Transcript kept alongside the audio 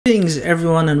Greetings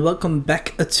everyone and welcome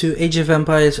back to Age of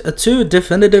Empires 2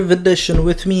 Definitive Edition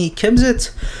with me, Kimzit.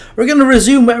 We're gonna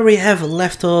resume where we have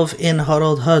left off in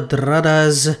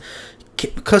Hardrada's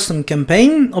custom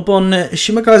campaign upon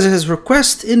Shimakaze's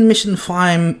request in Mission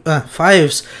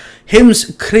 5's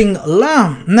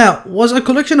Heimskringla. Now, was a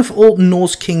collection of old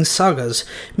Norse king sagas,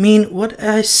 mean what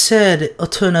I said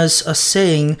Utunas are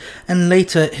saying, and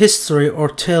later history or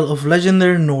tale of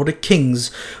legendary Nordic kings,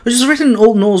 which is written in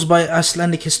Old Norse by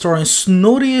Icelandic historian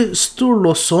Snorri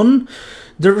Sturluson.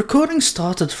 The recording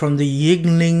started from the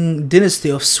Yngling dynasty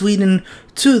of Sweden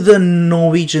to the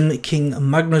Norwegian king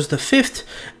Magnus V,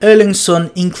 Erling's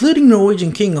son, including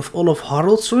Norwegian king of Olaf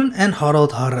Haraldsson and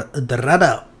Harald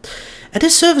Hardrada. At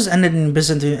his service ended in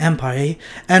Byzantine Empire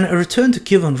and returned to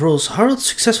Kievan Rus, Harald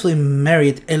successfully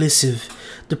married Elisiv,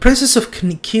 the princess of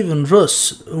Kievan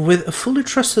Rus, with a fully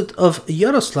trusted of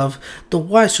Yaroslav the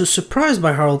Wise, who was surprised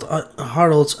by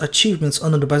Harald's achievements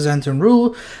under the Byzantine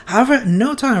rule. However,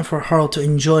 no time for Harald to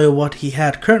enjoy what he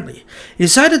had currently. He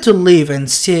decided to leave and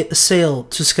sail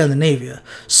to Scandinavia.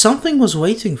 Something was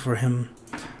waiting for him.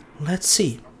 Let's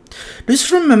see.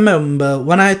 Just remember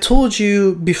when I told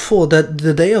you before that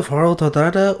the day of Harald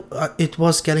Hardrada, it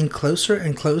was getting closer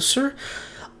and closer,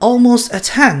 almost at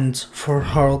hand for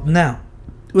Harald now.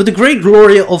 With the great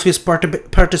glory of his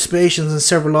participations in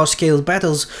several large-scale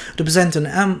battles of the Byzantine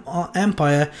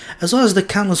Empire, as well as the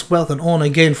countless wealth and honor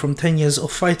gained from 10 years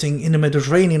of fighting in the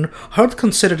Mediterranean, Harald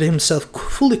considered himself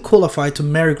fully qualified to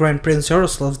marry Grand Prince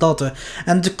Yaroslav's daughter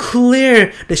and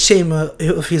declare the shame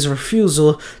of his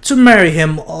refusal to marry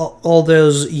him all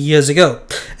those years ago.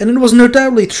 And it was no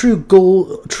doubtly true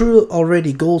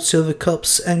already gold, silver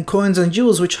cups and coins and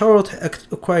jewels which Harald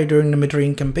acquired during the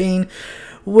Mediterranean campaign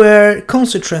were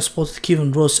constantly transported to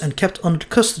Kievan Rus and kept under the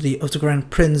custody of the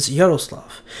Grand Prince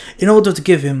Yaroslav, in order to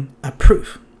give him a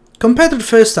proof. Compared to the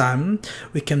first time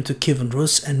we came to Kievan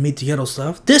Rus and meet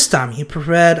Yaroslav, this time he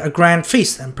prepared a grand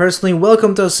feast and personally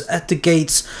welcomed us at the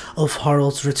gates of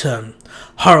Harald's return.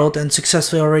 Harald had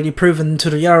successfully already proven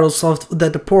to the Yaroslav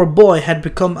that the poor boy had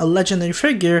become a legendary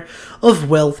figure of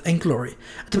wealth and glory.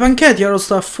 At the banquet,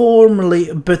 Yaroslav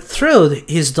formally betrothed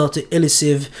his daughter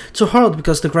Elisiv to Harald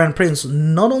because the Grand Prince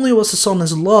not only was the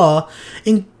son-in-law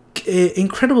in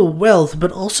incredible wealth,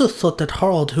 but also thought that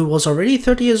Harald, who was already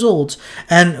 30 years old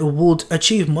and would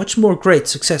achieve much more great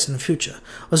success in the future,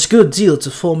 was a good deal to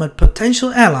form a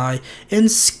potential ally in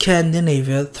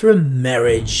Scandinavia through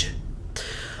marriage.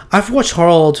 I've watched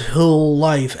Harald's whole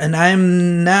life, and I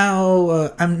am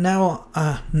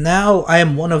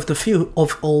one of the few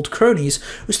of old cronies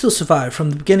who still survive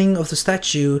from the beginning of the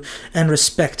statue and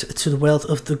respect to the wealth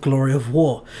of the glory of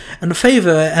war, and the favor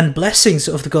and blessings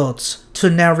of the gods, to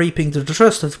now reaping the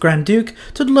trust of the Grand Duke,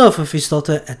 to the love of his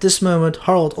daughter. At this moment,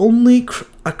 Harald only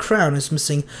a crown is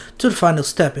missing to the final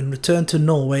step in return to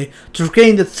Norway to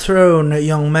regain the throne.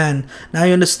 Young man, now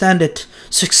you understand it.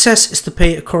 Success is to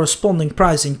pay a corresponding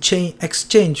price in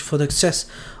exchange for the success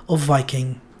of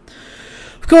Viking.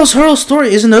 Of course, Harald's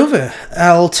story isn't over.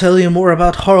 I'll tell you more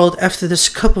about Harald after this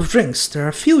cup of drinks. There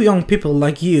are few young people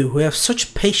like you who have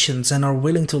such patience and are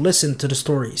willing to listen to the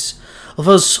stories of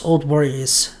us old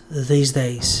warriors these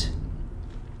days.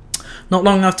 Not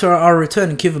long after our return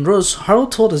in Kievan Rus,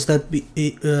 Harald told us that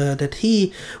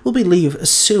he will be leave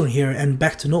soon here and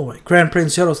back to Norway. Grand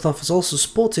Prince Yaroslav was also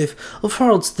supportive of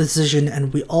Harald's decision,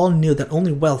 and we all knew that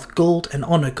only wealth, gold and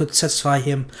honor could satisfy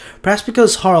him. Perhaps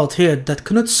because Harald heard that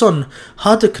Knut's son,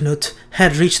 Hardeknut,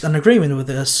 had reached an agreement with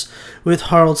us, with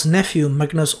Harald's nephew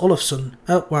Magnus Olafsson.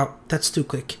 Oh wow, that's too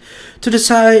quick. To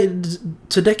decide,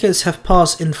 2 decades have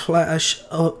passed in flash,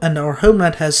 and our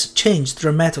homeland has changed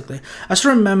dramatically. I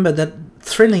still remember that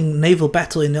thrilling naval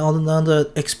battle in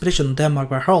another expedition in Denmark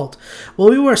by Harald. While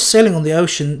we were sailing on the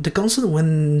ocean, the constant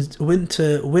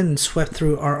wind swept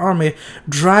through our army,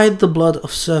 dried the blood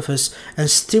of surface, and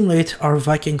stimulated our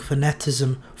Viking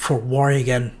fanatism for war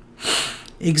again.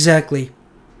 Exactly.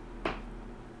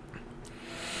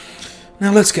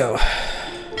 Now let's go.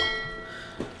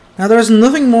 Now there is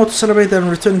nothing more to celebrate than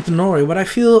returning to Norway, but I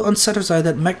feel unsatisfied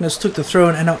that Magnus took the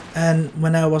throne, and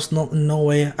when I was not in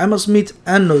Norway, I must meet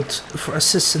Anut for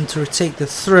assistance to retake the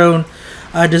throne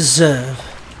I deserve.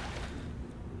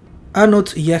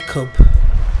 Anut Jakob.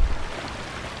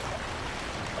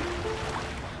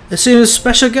 It seems a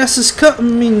special guest is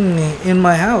coming in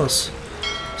my house.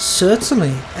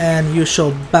 Certainly, and you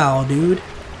shall bow, dude.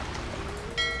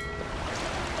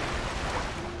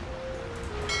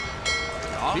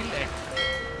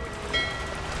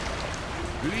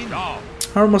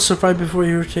 Harald must survive before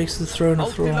he retakes the throne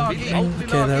of Throne. Okay,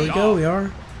 there we go, we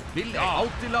are.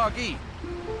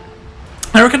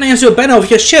 I recognize your banner of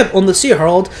your ship on the sea,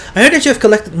 Harald. I heard that you have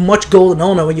collected much gold and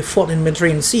honor when you fought in the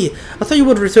Mediterranean Sea. I thought you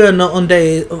would return one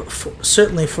day,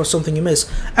 certainly for something you missed.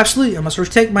 Absolutely, I must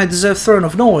retake my deserved throne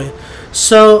of Norway.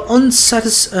 So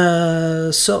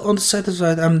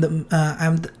unsatisfied,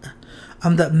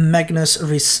 I'm that Magnus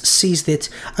seized it.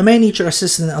 I may need your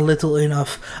assistance a little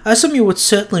enough. I assume you would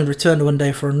certainly return one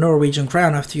day for a Norwegian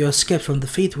crown after you escaped from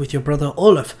defeat with your brother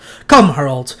Olaf. Come,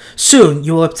 Harald. Soon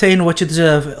you will obtain what you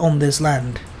deserve on this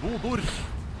land.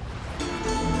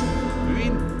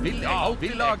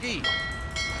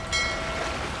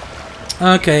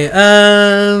 Okay,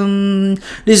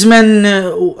 these men,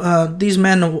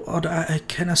 I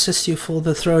can assist you for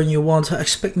the throne you want.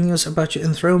 Expect news about your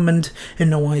enthronement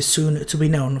in Norway soon to be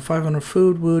known. 500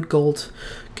 food, wood, gold.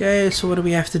 Okay, so what do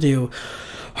we have to do?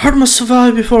 Harald must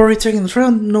survive before retaking the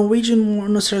throne. Norwegian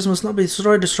monasteries must not be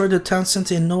destroyed. Destroy the town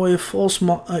center in Norway. Force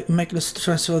Magnus to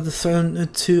transfer the throne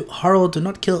to Harald. Do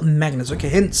not kill Magnus. Okay,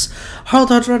 hints. Harald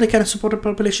Hardrada can support a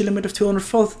population limit of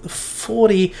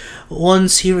 240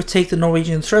 once he retake the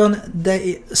Norwegian throne.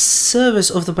 The service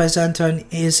of the Byzantine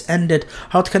is ended.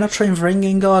 Harald cannot train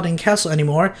Varangian in castle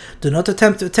anymore. Do not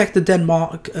attempt to attack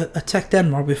Denmark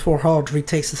before Harald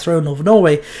retakes the throne of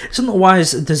Norway. It's not a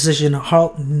wise decision.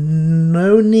 Harald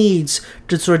no needs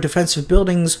to destroy defensive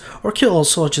buildings or kill all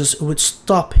soldiers would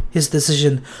stop his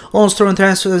decision. Once throne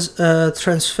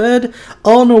transferred,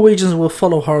 all Norwegians will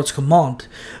follow Harald's command.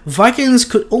 Vikings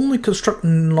could only construct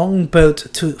longboat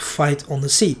to fight on the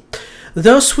sea.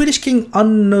 Though Swedish King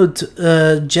Arnud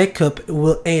Jacob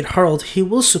will aid Harald, he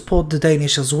will support the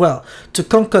Danish as well, to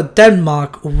conquer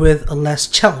Denmark with a less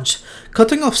challenge.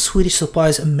 Cutting off Swedish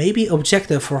supplies may be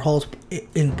objective for Harald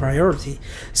in priority.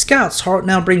 Scouts, Harald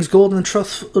now brings gold and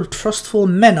trustful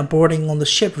men aboarding on the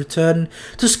ship return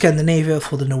to Scandinavia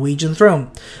for the Norwegian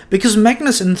throne. Because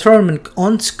Magnus' enthronement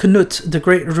on Knut, the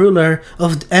great ruler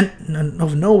of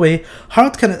Norway,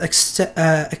 Harald cannot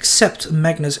accept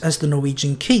Magnus as the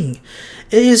Norwegian king.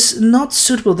 It is not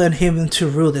suitable then him to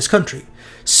rule this country.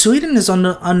 Sweden is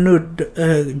under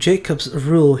Arnud Jacob's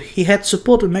rule. He had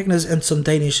supported Magnus and some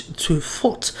Danish to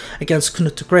fought against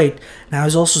Knut the Great. Now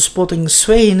he's also supporting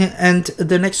Svein and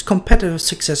the next competitive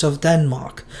success of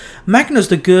Denmark. Magnus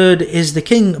the Good is the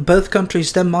king of both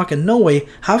countries, Denmark and Norway.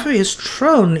 However, his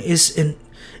throne is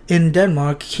in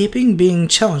Denmark, keeping being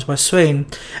challenged by Svein,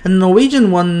 and the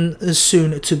Norwegian one is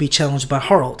soon to be challenged by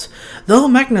Harald. Though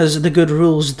Magnus the Good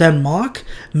rules Denmark,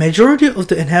 majority of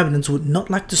the inhabitants would not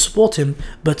like to support him,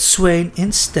 but Svein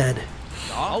instead.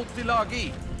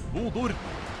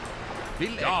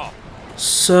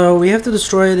 So we have to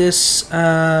destroy this.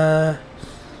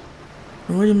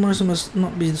 Norwegian monsters must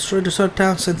not be destroyed. Destroy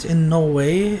town center in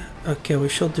Norway. Okay, we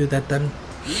shall do that then.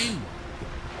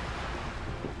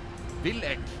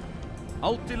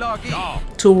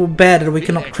 Too bad that we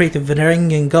cannot create a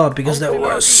Varangian god because they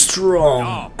were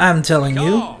strong. I'm telling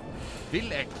you.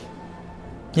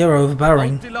 You're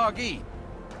overpowering.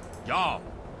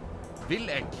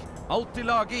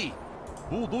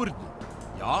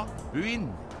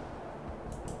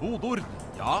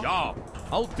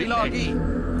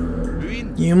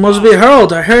 You must be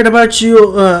Harald. I heard about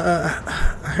you. I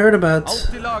heard about.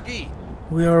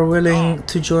 We are willing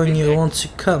to join you once you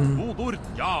come.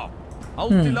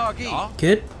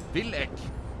 Good.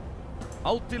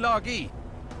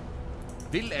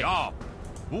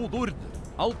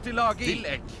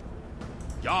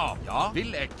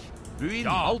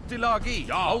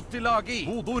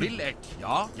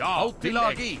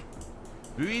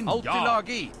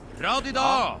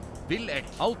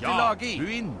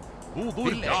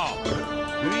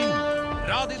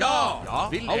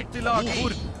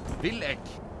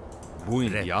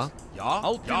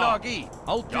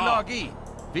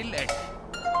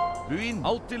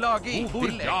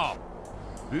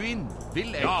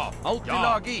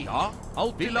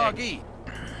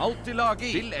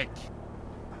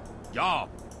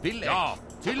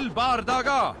 Til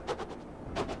Hardrada.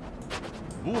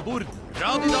 Bodor.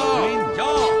 Radida. Ja.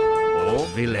 Og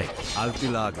Villek.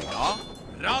 Altilagi. Ja.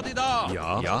 Radida.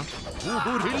 Ja.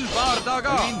 Bodor. Til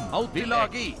Hardrada.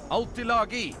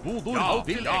 Altilagi. Bodor.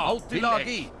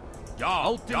 Altilagi. Ja.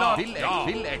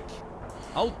 Villek.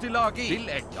 Altilagi.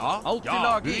 Villek. Ja.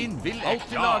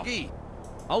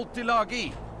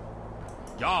 Altilagi.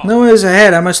 No ways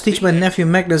ahead. I must teach my nephew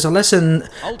Magnus a lesson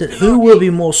that who will be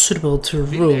more suitable to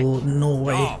rule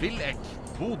Norway.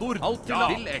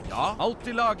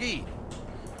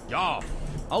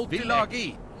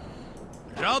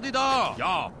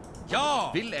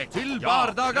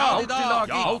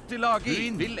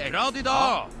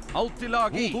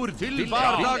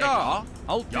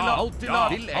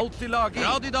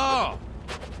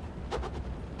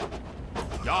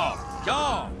 Ja,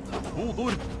 ja.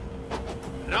 Hodord.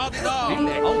 Radida.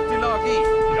 Villek. Altilagi.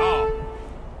 Ja.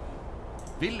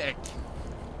 Villek.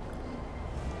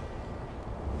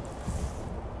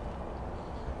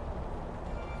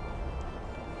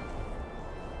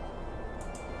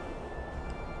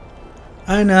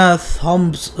 Eine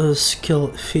thumbs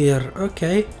skill fear.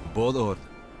 Okay. Bodor.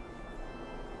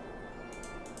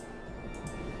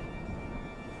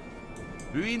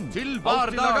 Buin til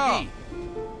Hardrada.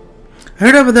 I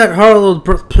heard about that Harald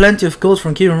brought plenty of gold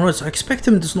from Kieran Woods. I expect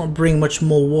him does not bring much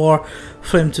more war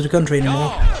flame to the country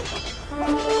anymore.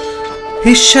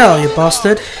 He shall, you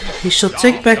bastard. He shall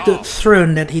take back the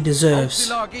throne that he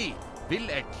deserves.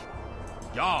 Villek.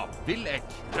 Ja, Villek.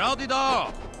 Radida.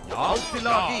 Ja,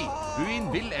 Altilagi.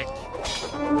 Buin Villek.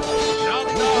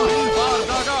 Radida.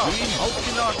 Hardrada. Buin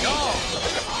Altilagi. Ja.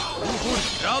 Hodord.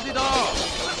 Radida.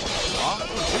 Ja,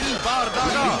 til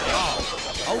Hardrada. Ja.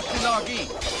 Altilagi.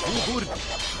 Hodord.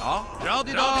 Ja.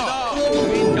 Radida.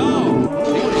 Buin. Ja.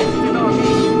 Til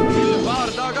Altilagi. Til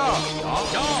Hardrada. Ja.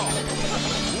 Ja.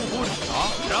 Hodord. Ja.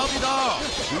 Radida.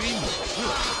 Buin.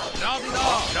 Radida.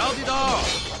 Radida.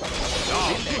 Ja.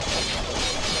 Villek.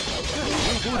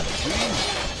 Hodord. Buin.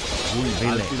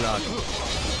 Altilagi. Ja.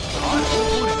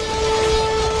 Hodord.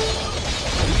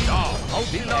 Ja.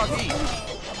 Altilagi.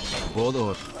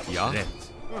 Bodor. Ja. Rett.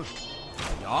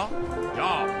 Ja.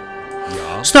 Ja.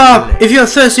 Ja. Stop! If you are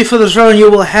thirsty for the throne, you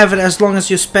will have it as long as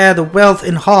you spare the wealth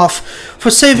in half for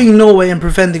saving Norway and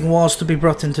preventing wars to be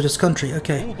brought into this country.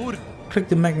 Okay. Click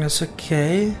the Magnus.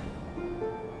 Okay.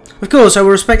 Of course, I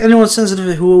will respect anyone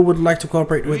sensitive who would like to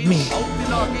cooperate with me.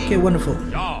 Okay, wonderful.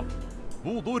 Ja.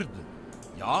 Hodord.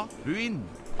 Ja. Buin.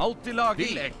 Altilagi.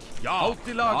 Villek. Ja.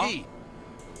 Altilagi.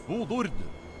 Hodord.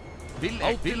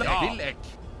 Villek. Villek.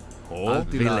 Og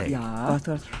Villek. Ja.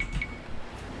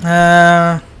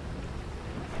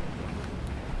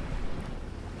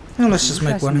 Well, let's just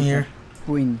make one here.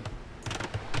 Buin.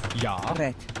 Ja.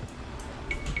 Red.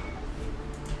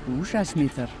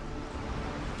 Úrsasmitar.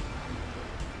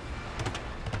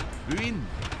 Buin.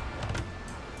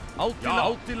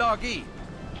 Altilagi.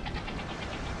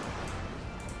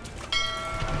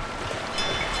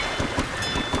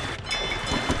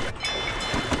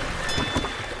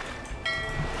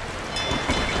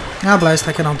 Ah, blast,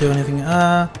 I cannot do anything.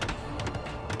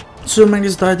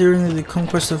 Magnus died during the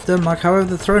conquest of Denmark. However,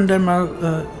 the throne Denmark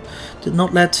did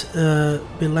not let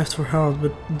be left for Harald,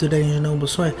 but the Danish noble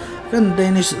sway. Again, the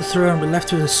Danish throne be left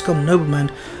to the scum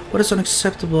nobleman. What is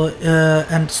unacceptable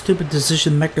and stupid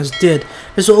decision Magnus did.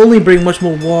 This will only bring much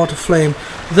more war to flame.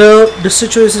 Though the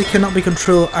situation cannot be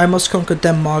controlled, I must conquer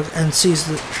Denmark and seize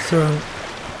the throne.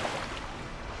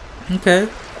 Okay.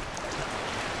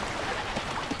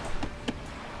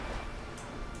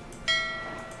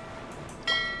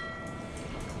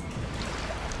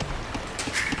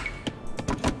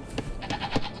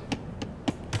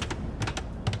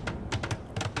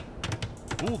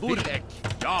 Villek.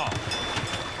 Ja.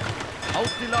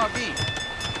 Altilagi.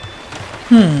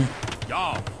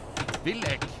 Ja.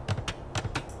 Villek.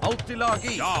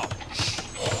 Altilagi. Ja.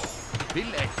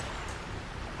 Villek.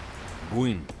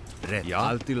 Buin. Rett. Ja.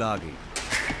 Altilagi.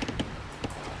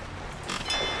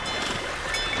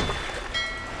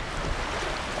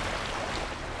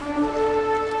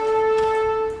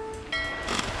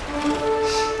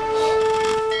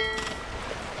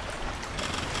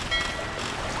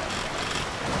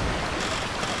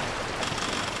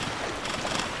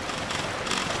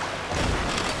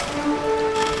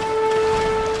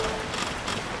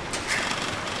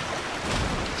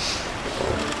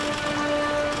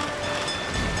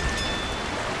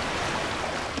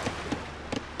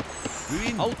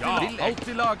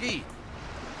 Altilagi.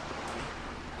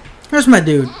 Where's my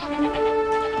dude?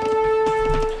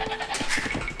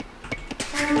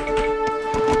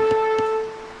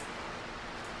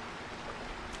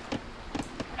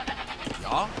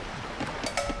 Ja.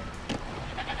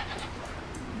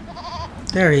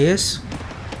 There he is.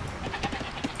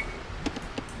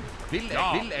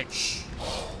 Villek.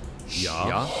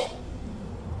 Ja.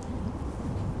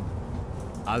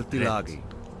 Altilagi.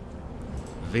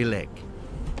 Villek.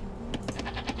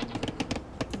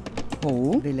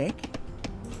 Ho. Villek.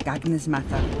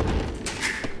 Gagnesmatar.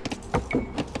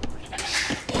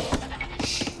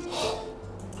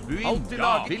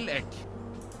 Altilagi. Villek.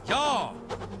 Ja.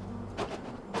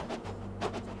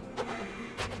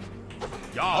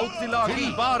 Ja. Altilagi.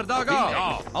 Til Hardrada.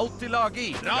 Ja.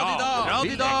 Altilagi. Radida.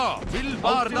 Radida. Til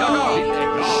Hardrada. Villek.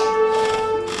 Ja.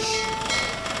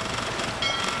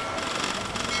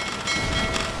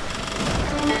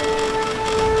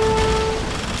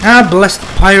 Ah, bless the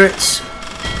pirates.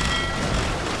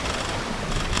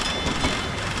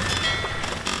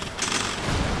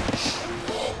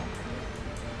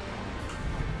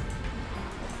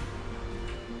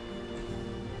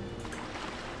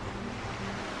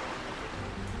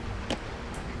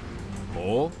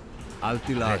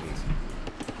 Altilagi.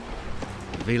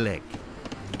 Vilek.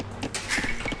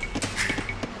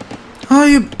 Oh,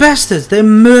 you bastards! They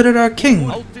murdered our king!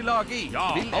 Altilagi.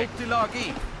 Ja.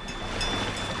 Altilagi.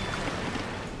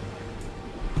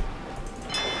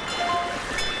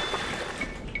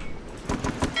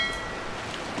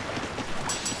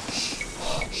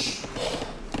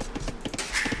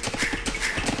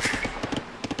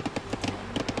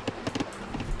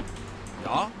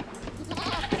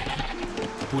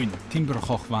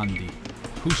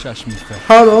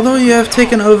 Harald, although you have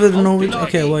taken over the Norwegian...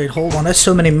 Okay, wait, hold on. There's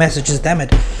so many messages, damn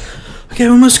it. Okay,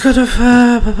 we must cut off...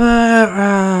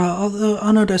 although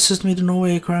honor that assist me to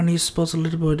Norway, crown is supposed a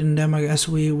little bit in Denmark, as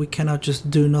we cannot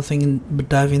just do nothing but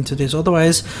dive into this.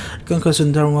 Otherwise, conquest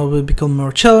in Denmark will become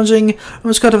more challenging. We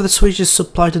must cut off the Swedish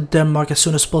supply to Denmark as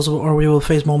soon as possible, or we will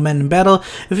face more men in battle.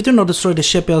 If we do not destroy the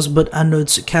shipyards but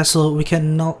Anod's castle, we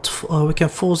can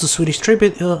force the Swedish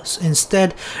tributes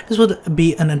instead. This would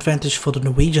be an advantage for the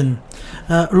Norwegian.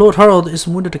 Lord Harald is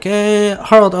wounded. Okay,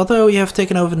 Harald, although you have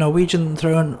taken over the Norwegian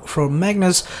throne from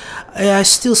Magnus, I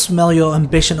still smell your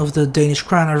ambition of the Danish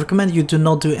crown. I recommend you do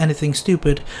not do anything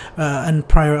stupid, and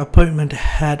prior appointment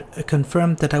had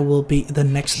confirmed that I will be the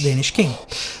next Danish king.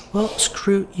 Well,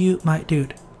 screw you, my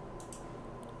dude.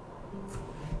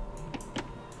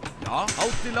 Ja,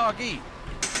 Altilagi.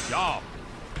 Ja.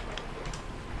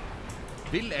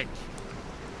 Vilek.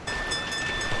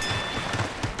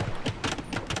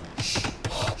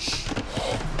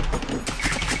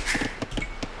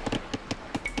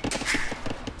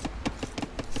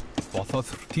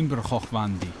 Bothoth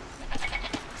Timberhochwandi.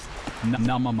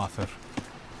 Namamather.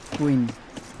 Queen.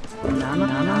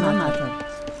 Namamather.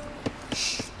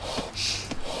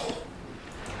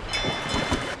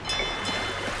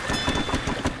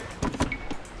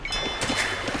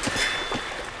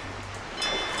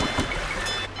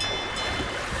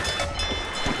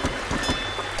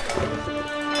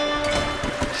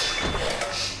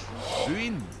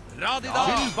 Queen. Radida.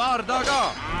 Silbardaga.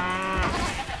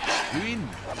 Queen.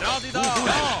 Radida!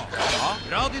 Ja!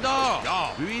 Radida! Ja!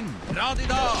 Queen!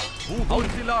 Radida!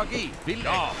 Altilagi! Vilek!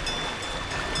 Ja!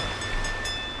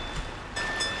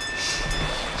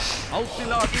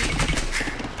 Altilagi!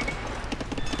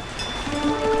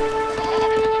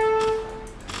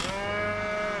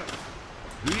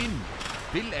 Queen!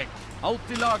 Vilek!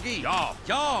 Altilagi! Ja!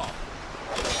 Ja!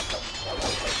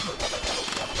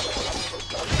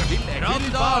 Vilek!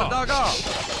 Radida!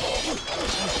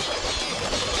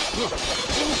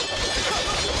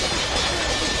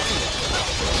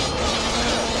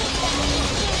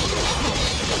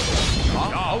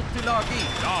 Ja, Altilagi,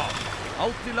 ja.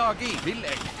 Altilagi,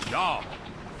 Vilek, ja.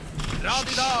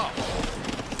 Radida.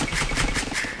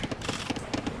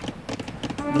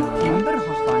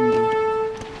 Timberhochwandi.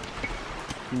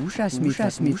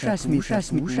 Ushasmither.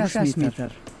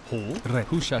 Re.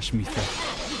 Hushashmither.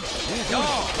 Ja,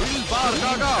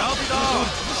 Vilbardaga. Radida.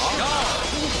 Ja.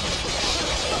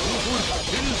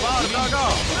 Vilbardaga.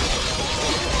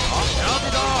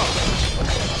 Radida.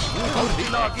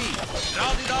 Altilagi,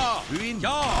 Radida. Queen,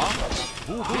 ja.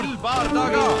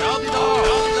 Vilbardaga. Radida.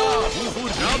 Radida.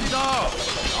 Radida.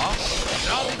 Ja.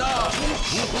 Radida.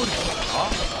 Ja.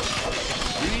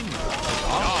 Queen,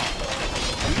 ja.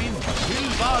 Queen,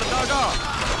 Vilbardaga.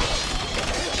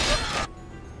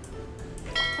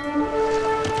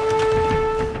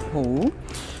 Oh.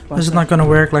 This is not gonna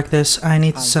work like this. I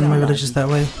need to send my villages that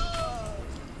way.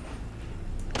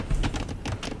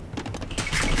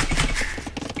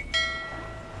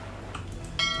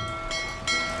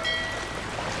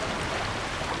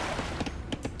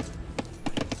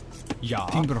 Ja.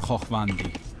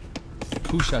 Timberhochwandi.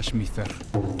 Hushashmither.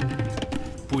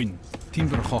 Puin.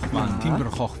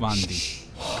 Timberhochwandi.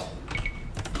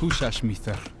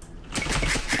 Hushashmither.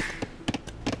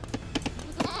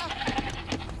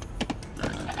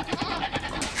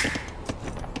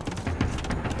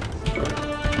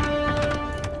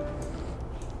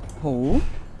 Ho.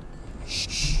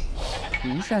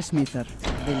 Ushasmither.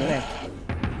 Vilek.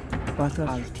 Bathor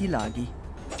Altilagi.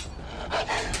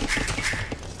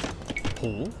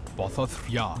 Ho. Bothoth.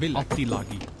 Ja. Vil.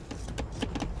 Altilagi.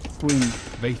 Queen.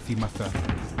 Veithimather.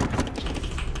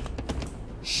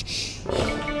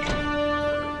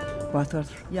 Bathor.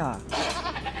 Ja.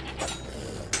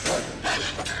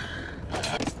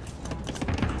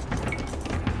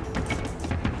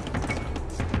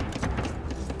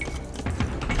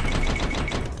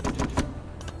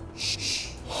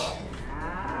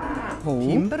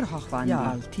 Timberhochwandi.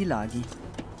 Altilagi.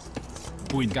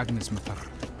 Puin. Gagnesmather.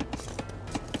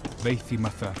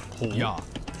 Veithimather. Ja.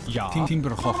 Ja.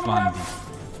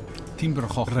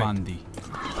 Timberhochwandi.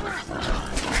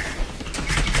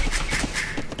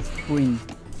 Queen.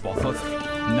 Bothos.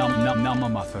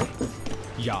 Namamather.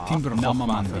 Ja. Timber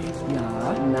Namamather. Ja,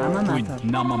 Nama Queen. Matter.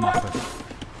 Namamather.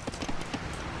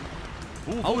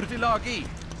 Aurtilagi.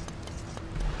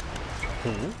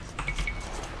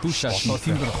 Hushashmither.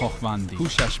 Timber Hochwandi.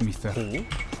 Hushashmither.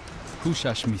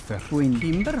 Hushashmither. Queen.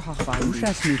 Timber Hochwand.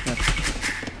 Ushasmither.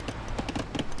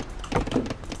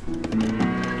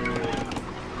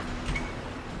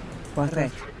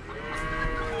 Correct.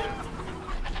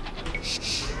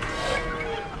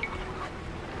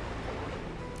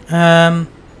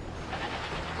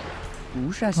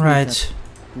 Ushasmither. Right.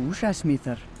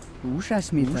 Ushasmither.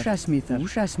 Ushasmither. Ushasmither.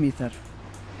 Ushasmither.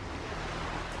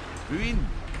 Uin.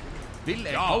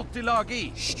 Villek.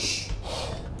 Aurtilagi.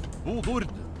 Hord.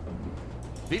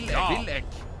 Villek.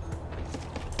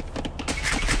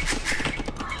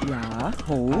 Ja,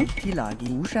 ho. Tilagi.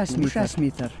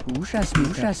 Ushasmither.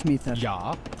 Ushasmither.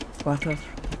 Ja. Quattro.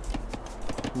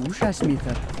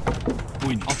 Ushasmither.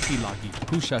 Queen. Attilagi.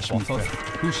 Hushashmither.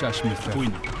 Hushashmither.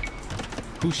 Queen.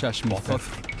 Hushashmither.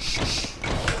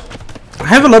 I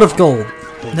have a lot of gold.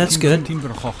 That's good. Timber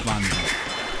Hochwandi.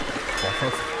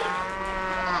 Bothos.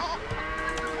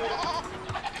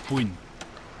 Queen.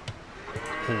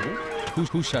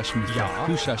 Hushashmither. Ja.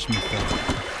 Hushashmither.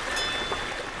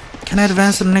 Can I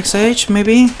advance to the next stage?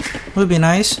 Maybe? Would be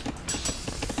nice.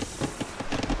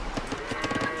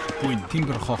 Queen.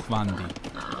 Timber Hochwandi.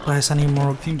 Guys, I need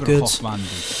more Timber goods. Hochwandi.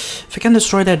 If I can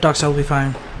destroy that docks, I'll be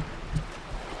fine.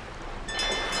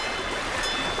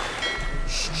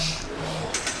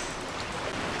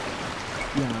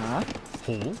 Ja.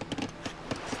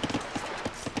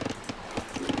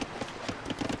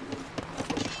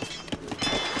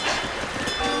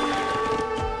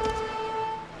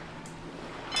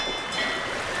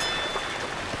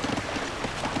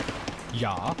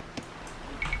 Ja.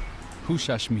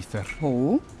 Hushashmither.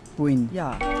 Ho. Queen.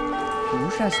 Ja.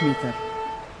 Ushasmither.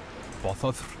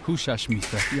 Bothos.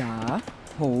 Hushashmither. Ja.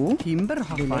 Ho. Timber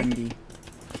Hochwandi.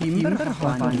 Timber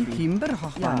Hochwandi. Timber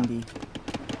Hochwandi.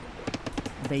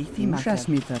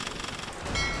 Ushasmither.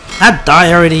 Ah,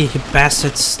 die already, you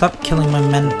bastards. Stop killing my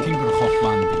men. Timber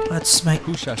Hochwandi. Let's make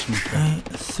Hushashmither. my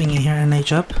thingy here and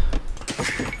age up.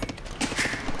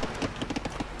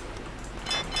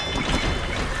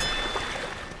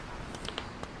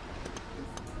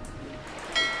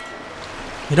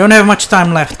 We don't have much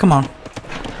time left, come on.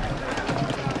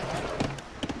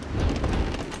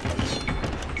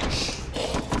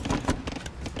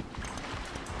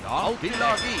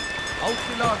 Aurtilagi.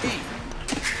 Aurtilagi.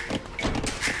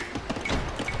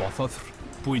 Bothos.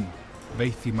 Queen.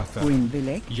 Veithimather. Queen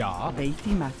Villek. Ja.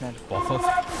 Veithimather. Bothos.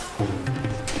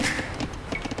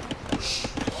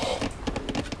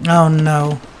 Oh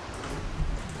no.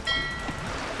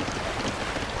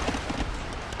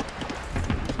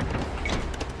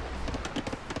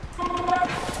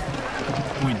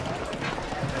 Queen.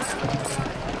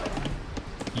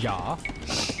 Ja.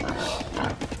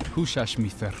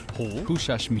 Hushashmither.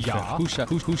 Hushashmither. Ja.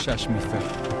 Hushashmither.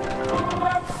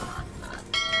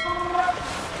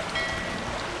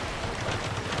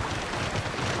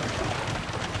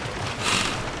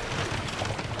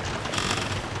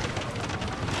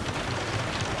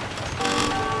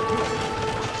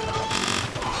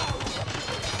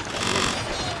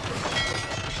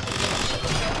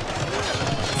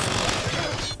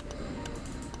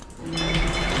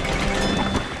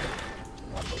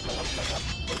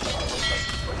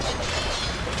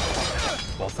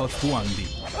 Bothos Huandi.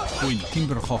 Queen.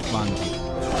 Timber Hochwandi.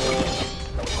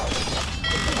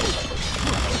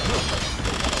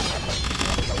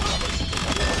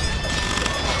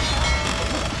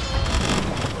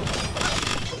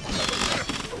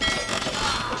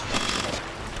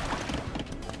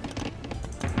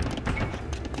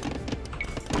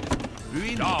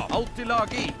 Uin. Ja.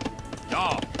 Aurtilagi.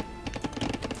 Ja.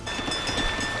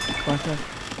 Quattro.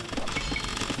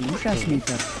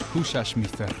 Ushasmither.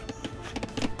 Hushashmither.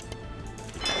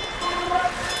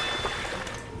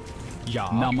 Ja.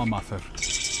 Namamather.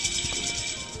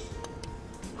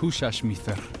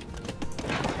 Hushashmither.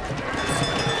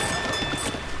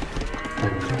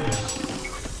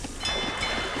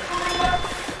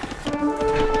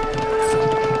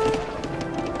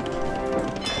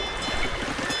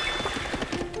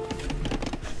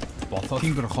 Bothos.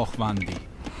 Timber Hochwandi.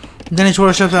 Then his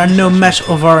worships are no match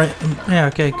of our... Yeah,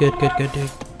 okay, good.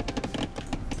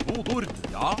 Hord.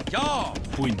 Ja. Ja.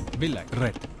 Queen. Villek.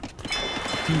 Red.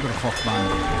 Timber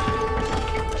Hochwandi.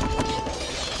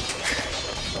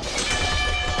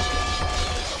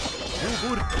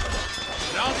 Hord.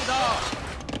 Radida.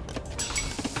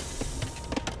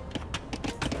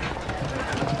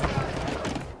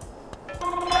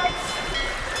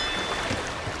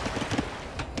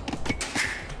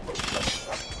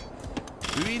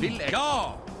 Villek.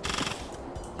 Ja.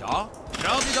 Ja.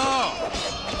 Radida.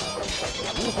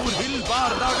 Hvor vil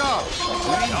Hardrada?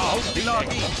 Ja, alt i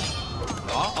lagi.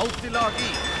 Ja, alt i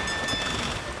lagi.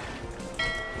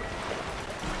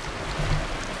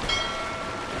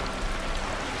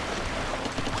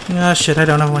 Ah, shit, I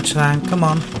don't have much time. Come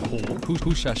on.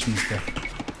 Pushashmiter.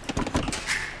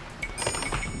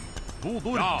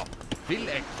 Hvor? Ja.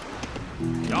 Villek.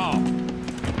 Ja.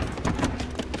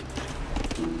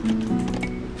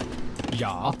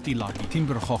 Ja, Attilagi.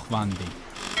 Timberhochwandi.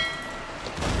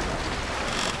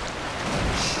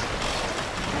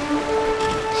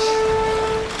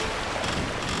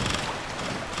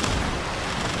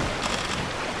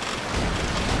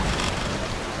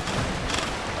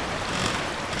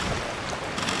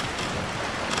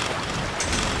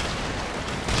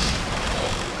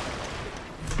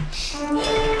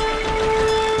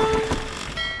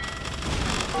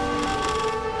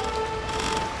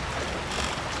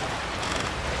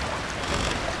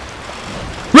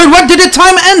 Wait, what? Did the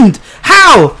time end?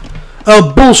 How?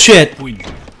 Oh, bullshit. Win.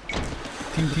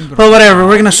 Well, whatever.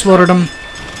 We're gonna slaughter them.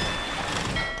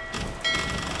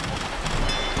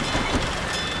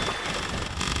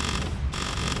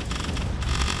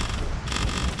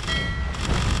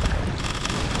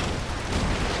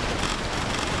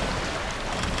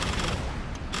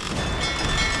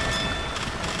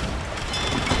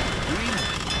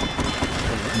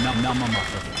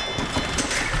 Namamacher.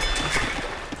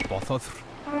 Bothothr.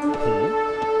 Ho.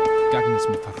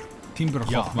 Gagnesmitar.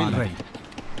 Timberhochwandi.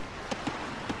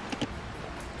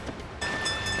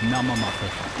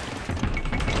 Namamacher.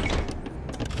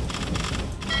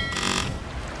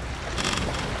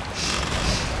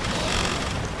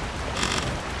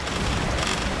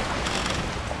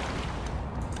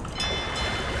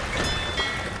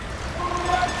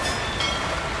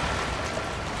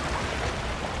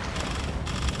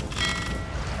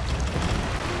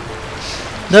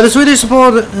 That is really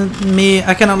support me.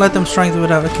 I cannot let them strength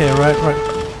without. Okay, right.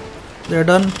 They're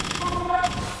done.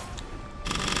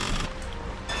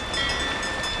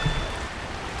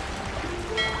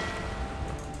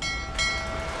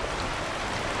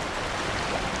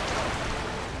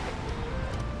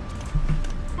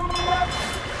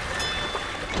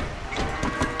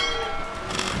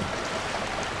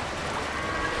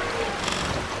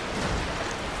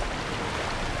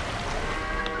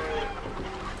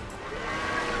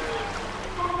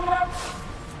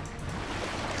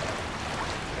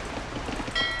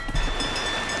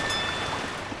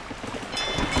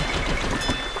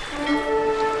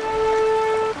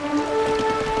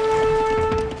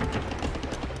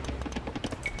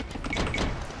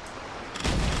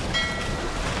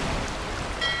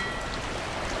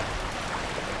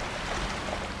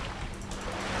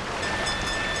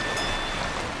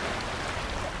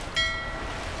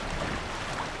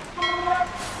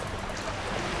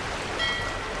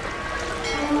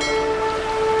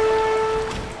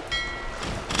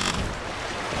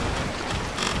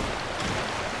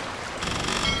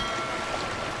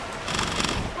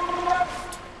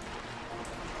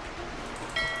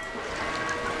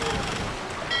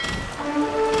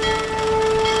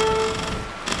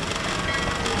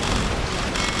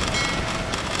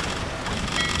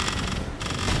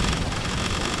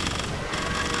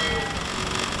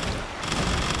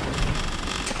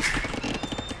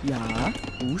 Ja,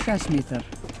 Ushasmither.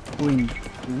 Win.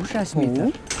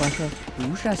 Ushasmither. Butter.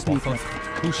 Ushasmither.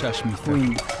 Pushashmiter.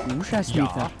 Win.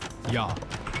 Ushasmither. Ja.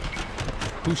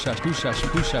 Pushashmiter.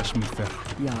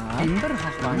 Ja.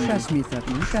 Timberhochwandi. Ushasmither.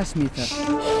 Ushasmither.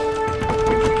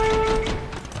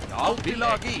 Ja, alt i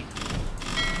lagi.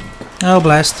 Oh,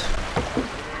 blast.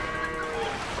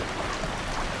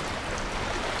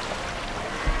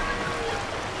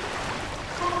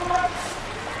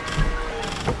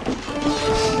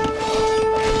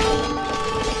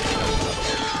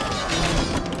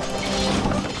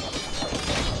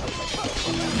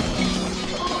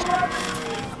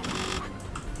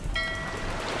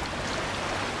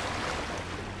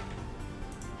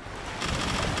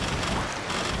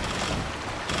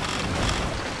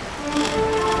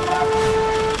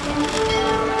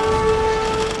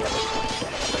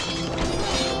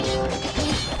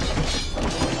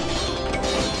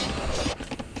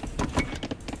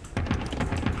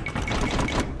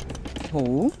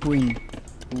 Ho. Win.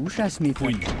 Ushasmither.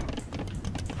 Win.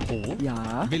 Ho.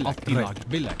 Ja. Attilag.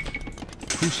 Villek.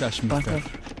 Pushashmiter. Butter.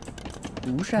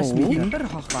 Ushasmither.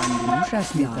 Timberhochwandi.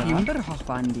 Ushasmither.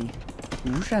 Timberhochwandi.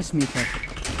 Ushasmither.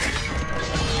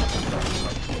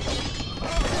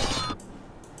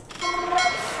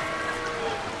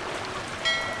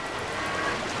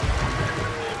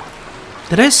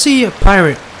 Did I see a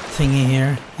pirate thingy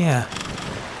here? Yeah.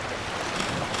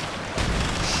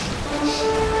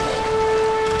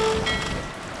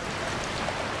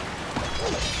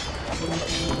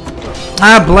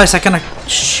 Ah, bless, I cannot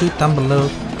shoot down below.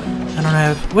 I don't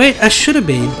have... Wait, I should have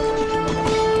been.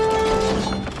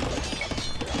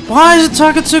 Why is the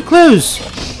target so close?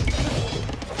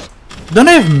 Don't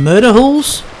I have murder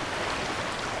holes?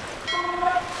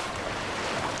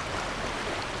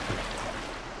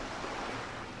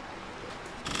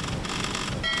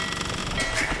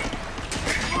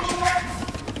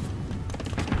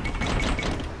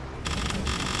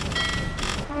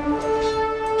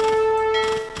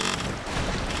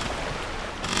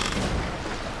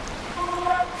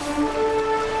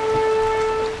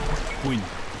 Win.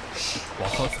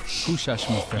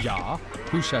 Húsasmíter. Ja.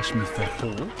 Húsasmíter. Hó.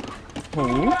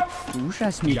 Ho.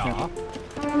 Húsasmíter. Ja.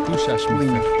 Win.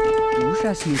 Húsasmíter.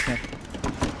 Húsasmíter.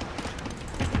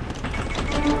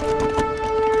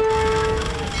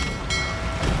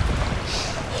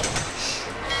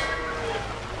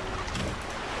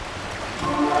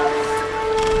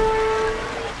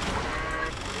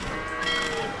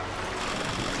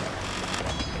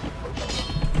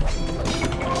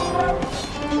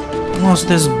 What's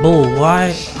this bull?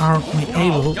 Why aren't we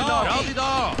able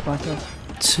Butter.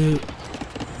 to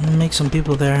make some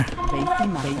people there?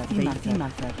 Beiti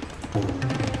matter.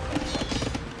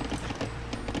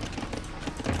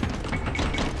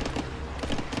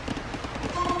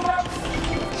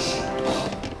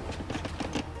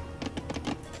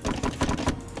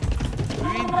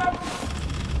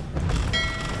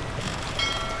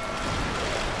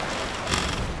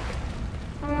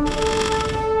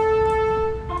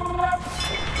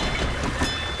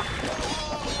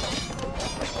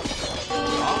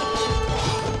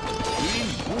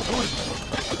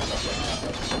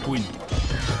 Win.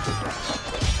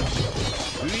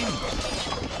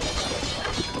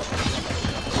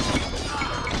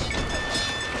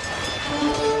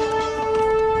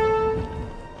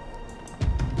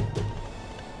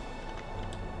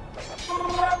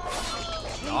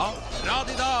 Ja,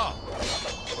 Hardrada.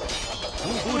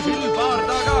 Hvor vil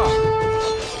Hardrada?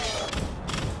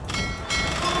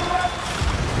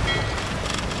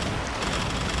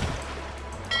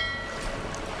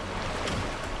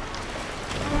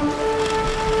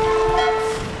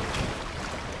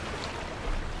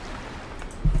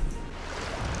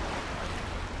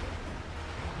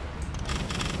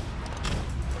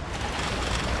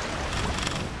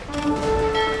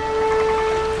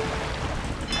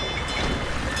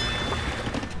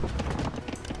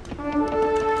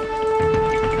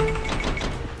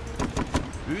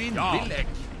 Uin Villek.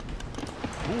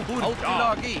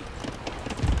 Outtilagi.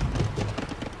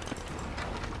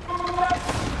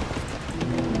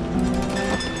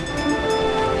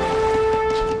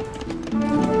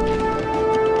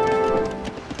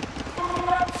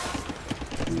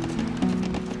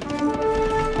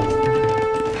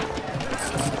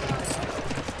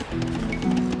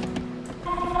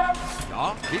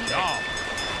 Ja, Villek.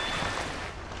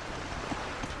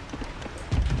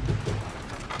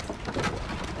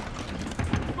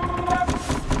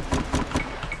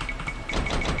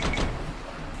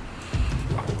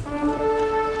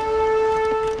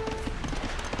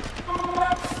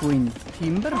 Win.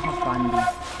 Timber hafandi.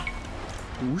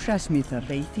 Húsasmíter.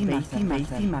 Beiti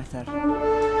matter.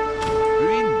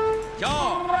 Uin.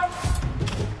 Ja.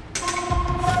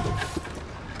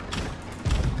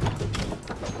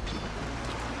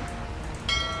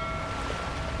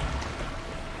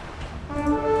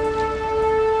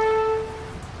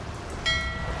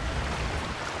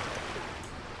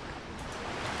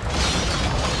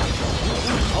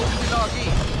 Outtilagi.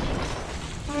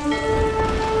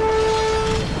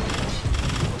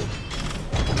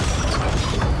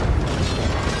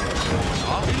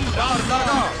 Ja,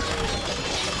 Hardrada.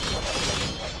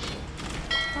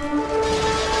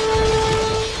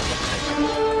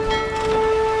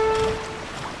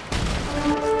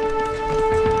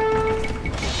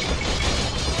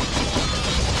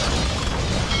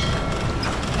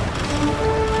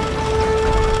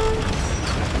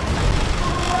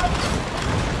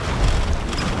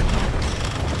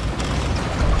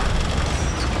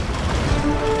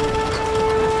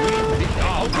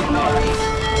 Outtilagi.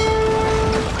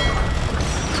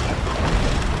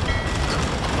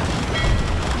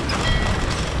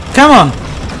 Come on!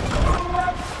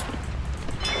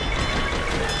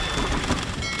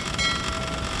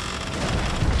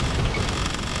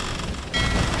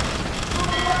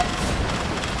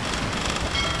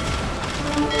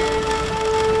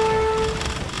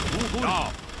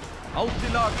 Ja.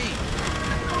 Outtilagi.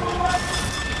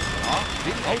 Ja,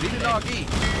 Outtilagi.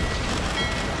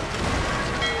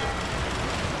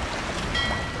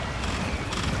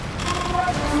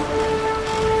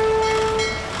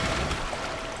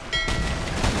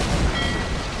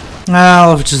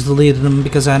 I'll just delete them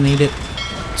because I need it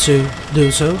to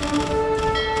do so.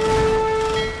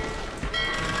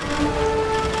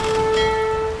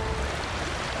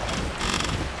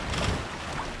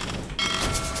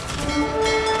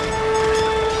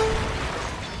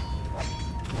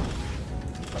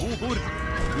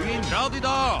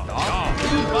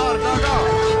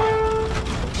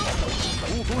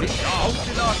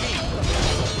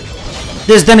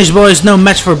 This Danish boy is no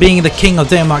match for being the king of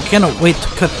Denmark. Cannot wait to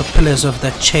cut the pillars of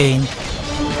that chain.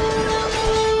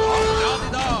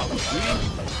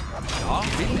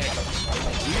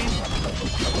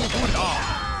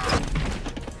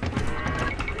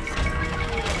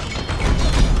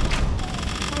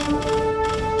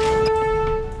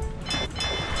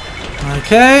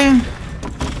 Okay.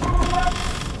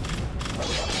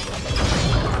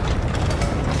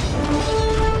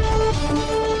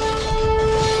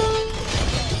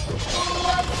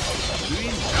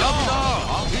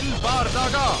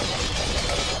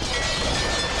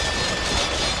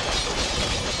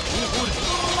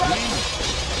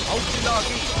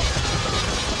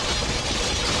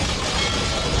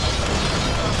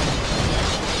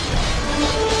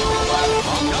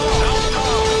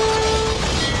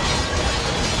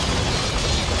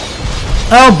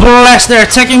 Oh blast, they're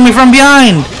attacking me from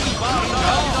behind!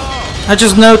 I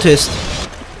just noticed.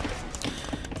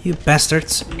 You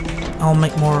bastards. I'll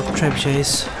make more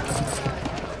trebuchets.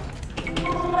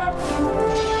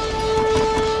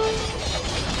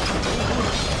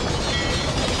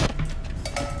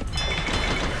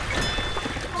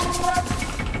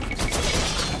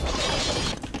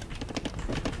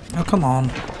 Oh, come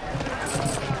on.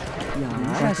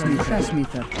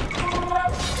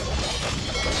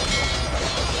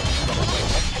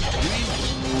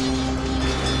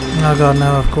 Oh god,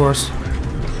 no, of course.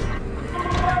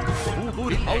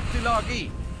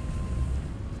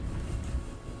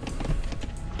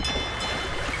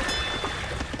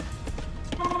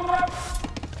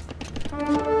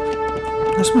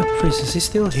 Where's my priest? Is he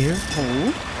still here?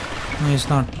 No, he's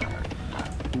not.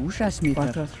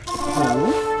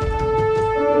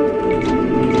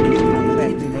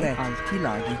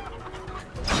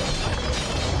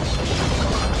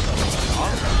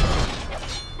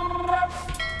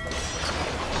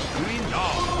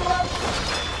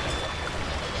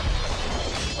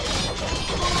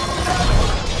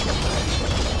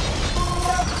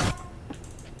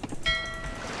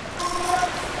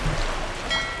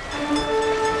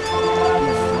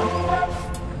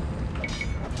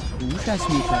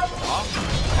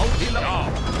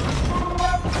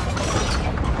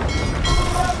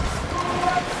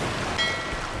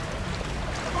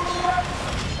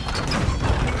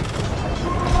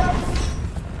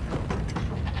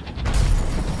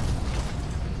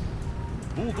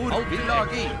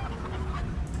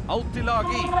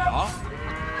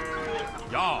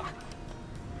 Ja.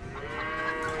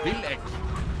 Billig.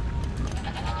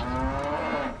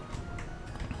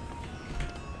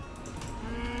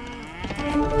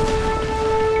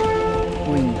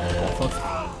 Queen.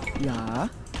 Ja.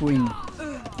 Queen.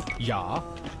 Ja.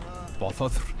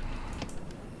 Bother.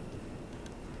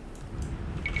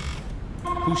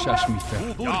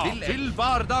 Hushashmite. Ja. Til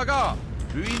bardaga.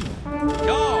 Ruin.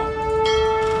 Ja.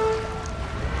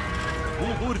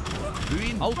 Bobord.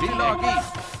 Ruin. Altilagi.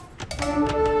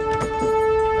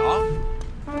 Ja.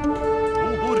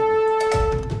 Bobord.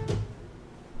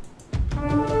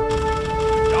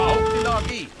 Ja.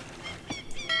 Altilagi.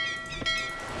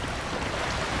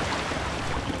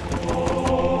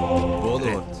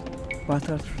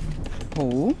 Butter.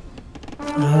 Ho.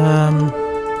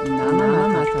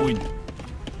 Queen.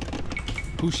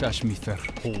 Hushashmite.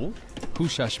 Ho.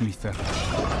 Hushashmite.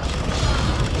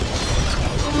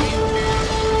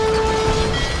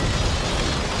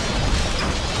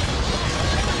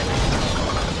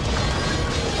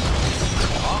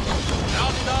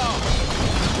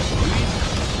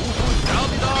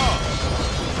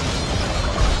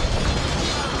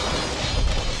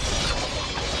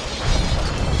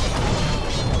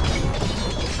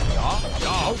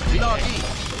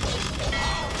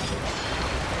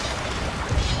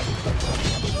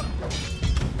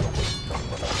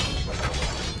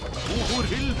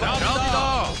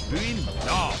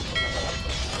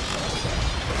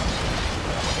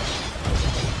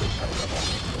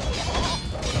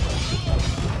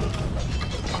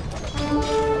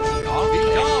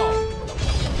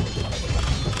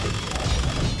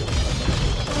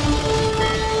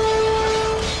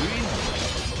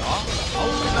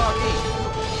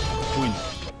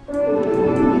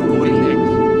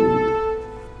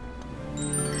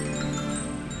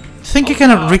 I think I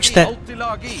cannot reach that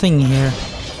thing here.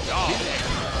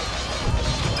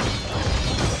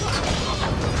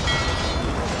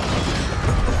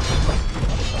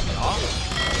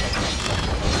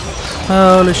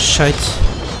 Holy shit.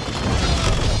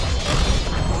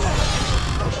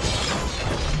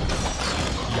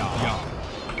 Ja.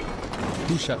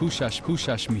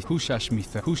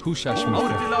 Húsasmíþa.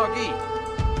 Ártilagi.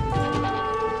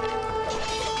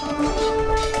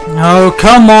 Oh,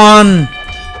 come on!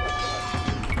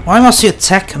 Why must you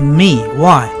attack me?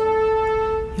 Why?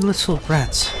 You little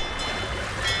rats.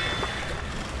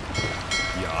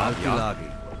 Ártilagi.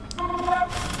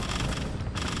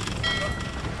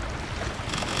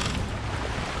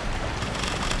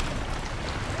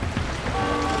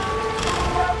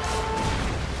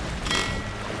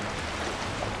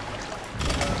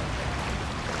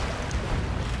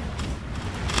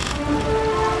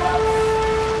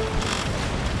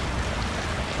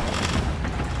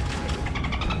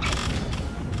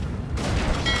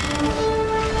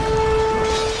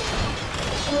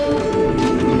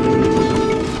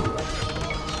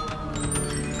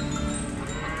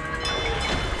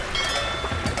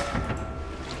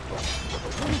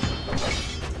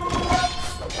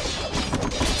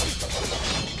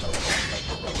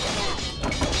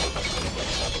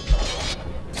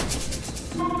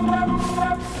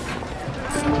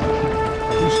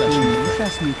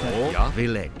 Ja,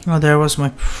 Vilek. Oh, there was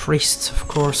my priest, of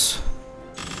course.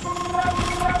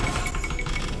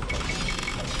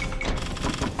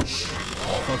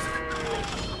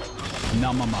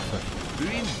 Namamaþa.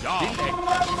 Uin, ja. Vilek.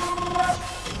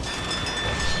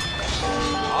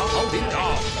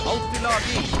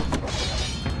 Ártilagi.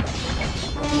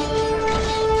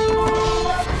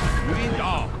 Uin,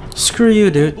 ja. Screw you,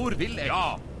 dude. Vilek.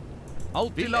 Ja.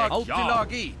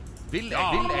 Ártilagi. Vilek.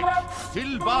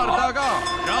 Til Hardrada.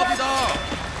 Hardrada.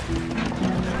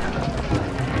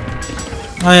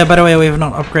 Oh yeah, by the way, we have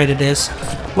not upgraded this.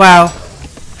 Wow.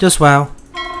 Just wow.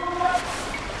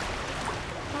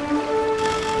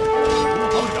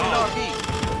 Ártilagi.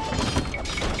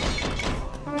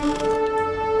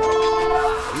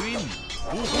 Uin,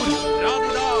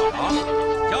 Hardrada.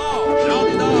 Ja,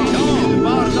 Hardrada. Til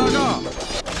Hardrada.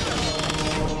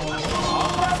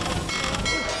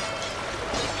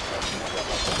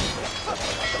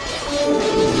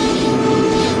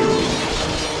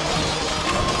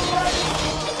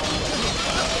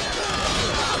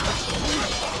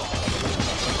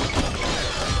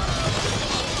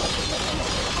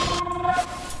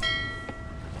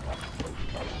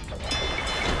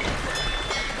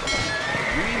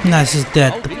 Nice, he's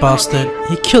dead, the bastard.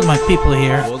 He killed my people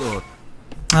here.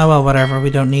 Oh well, whatever, we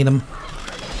don't need him.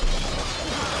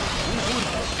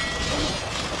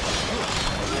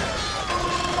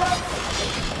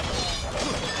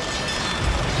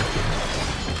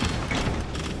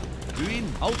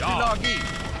 Uin, Ártilagi.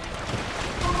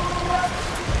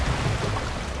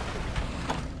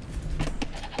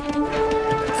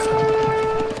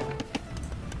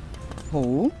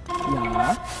 Ho?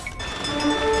 Ja.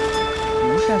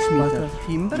 Húsasmíþa.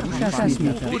 Timber.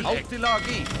 Húsasmíþa.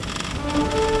 Ártilagi.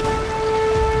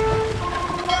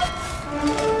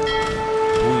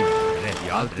 Uin,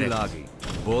 Ártilagi.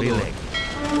 Vilek.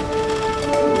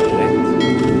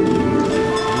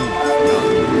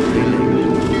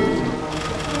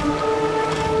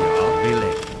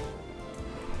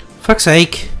 Fuck's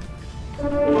sake.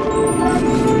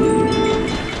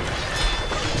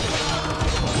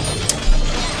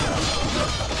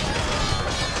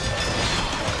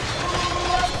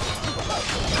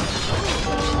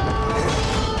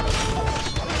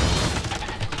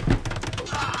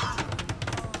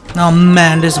 Oh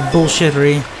man, this is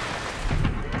bullshittery.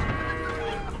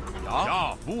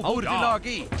 Ja,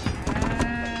 Ártilagi.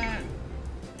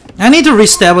 I need to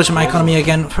reestablish my economy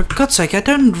again. For God's sake, I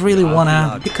don't really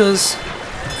wanna, because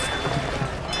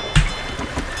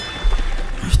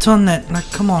I've done that. Like,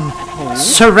 come on,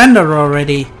 surrender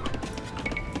already.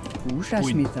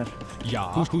 Húsasmíþa.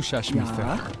 Ja.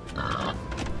 Húsasmíþa. Ja.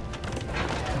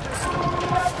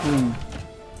 Uin.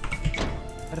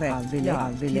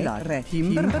 Vilek.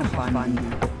 Timber.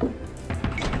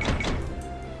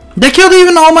 They killed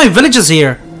even all my villages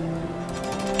here.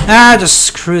 Ah, just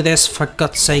screw this, for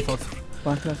God's sake.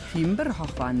 Timber.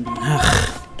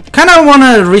 Kinda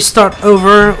wanna restart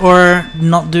over or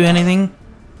not do anything.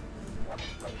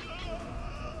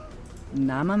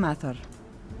 Namamaþa.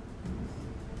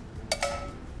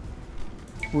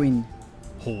 Uin.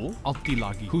 Ho.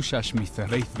 Ártilagi. Húsasmíþa.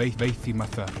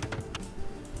 Veiþimaþa.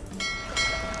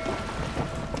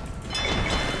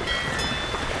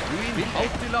 Uin,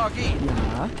 Ártilagi.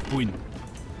 Ja. Uin.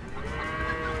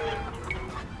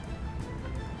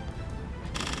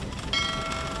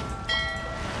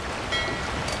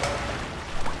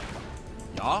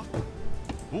 Ja.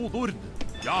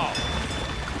 Ja.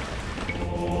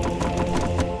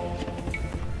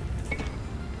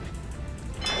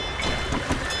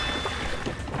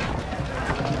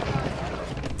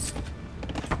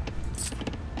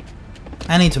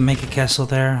 I need to make a castle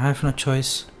there. I have no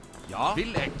choice. Ja,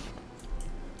 vil jeg.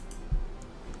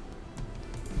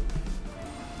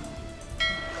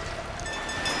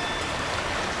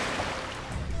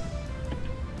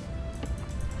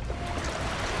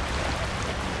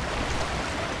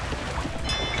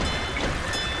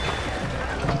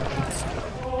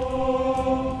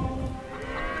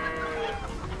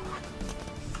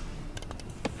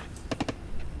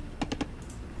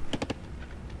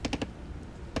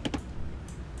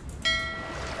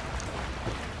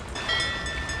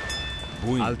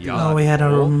 Oh, we had a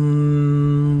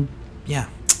yeah.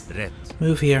 Rett.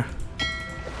 Move here.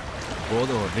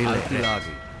 Både og vil rett.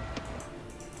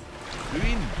 Du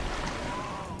inn.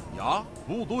 Ja,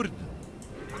 hodord.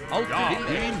 Alt ja,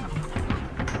 vil inn.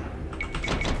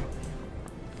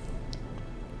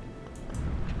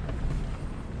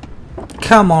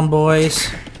 Come on, boys.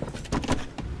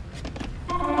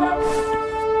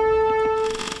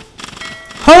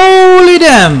 Holy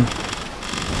damn!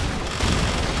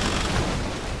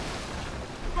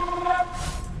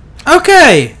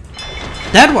 Okay,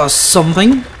 that was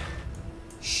something.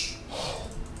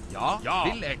 Ja,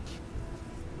 vil jeg.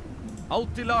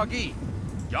 Alt i lag i.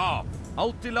 Ja,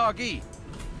 alt i lag i.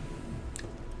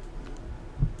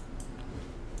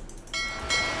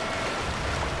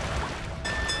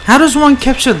 How does one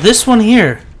capture this one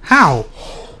here? How?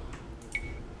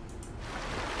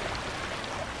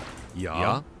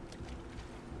 Ja.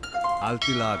 Alt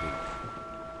i lag i.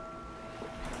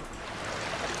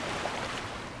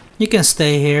 You can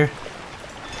stay here.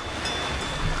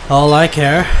 All I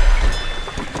care.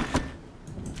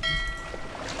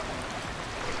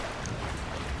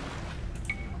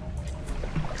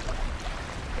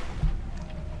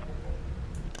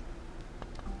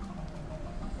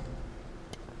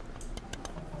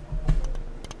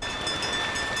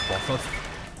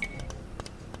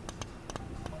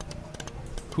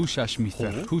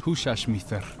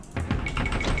 Hushashmither.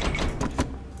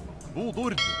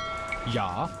 Hodord.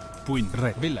 Ja, puin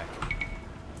red vilek.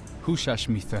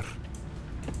 Hushashmither.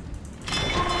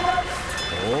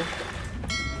 Og.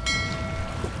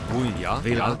 Puin, ja,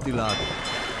 vil alt i lag i.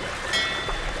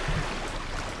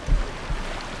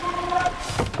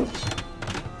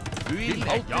 Du vil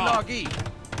alt i lag i.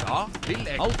 Ja, vil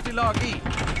jeg. Alt i lag i.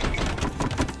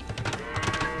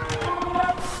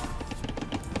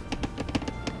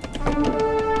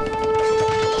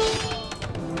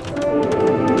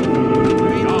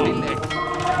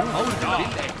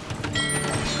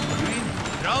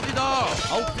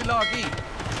 Alt i lag i.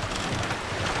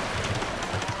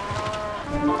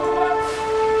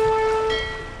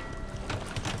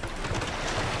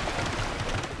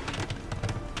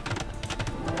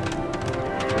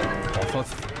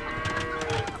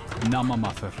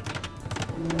 Namamather.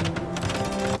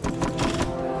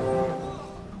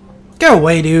 Go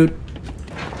away, dude.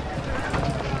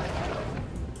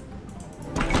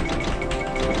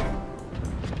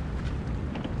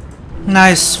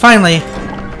 Nice, finally.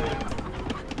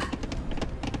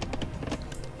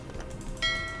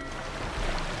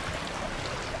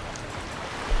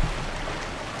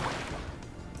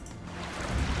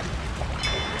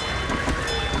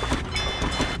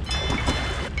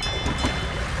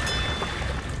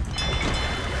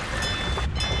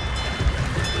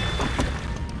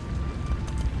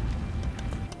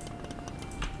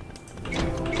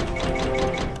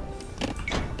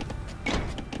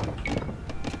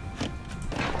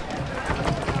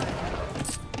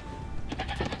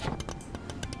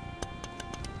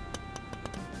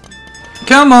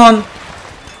 Come on!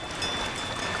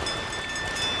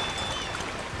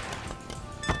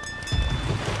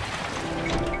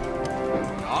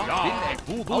 Ja, vil jeg.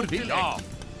 Hodord vil jeg.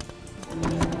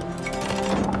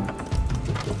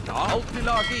 Ja, alt i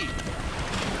lag i.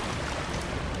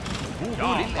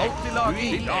 Hodord vil alt i lag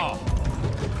i. Ja.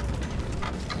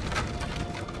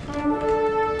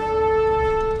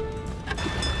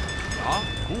 Ja,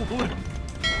 hodord.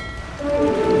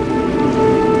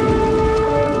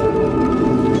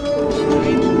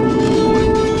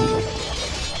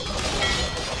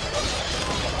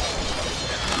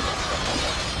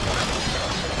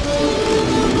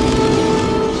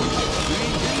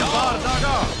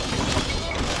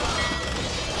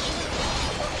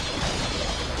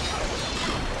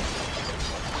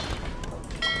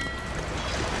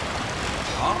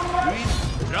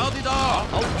 Hardrada!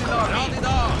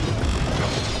 Hardrada!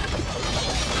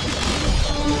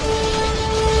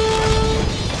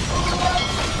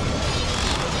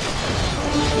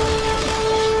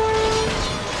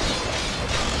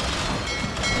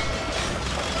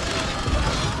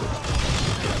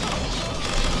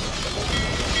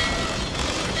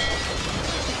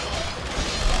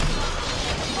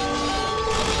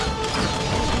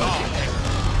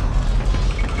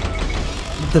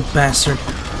 The bastard.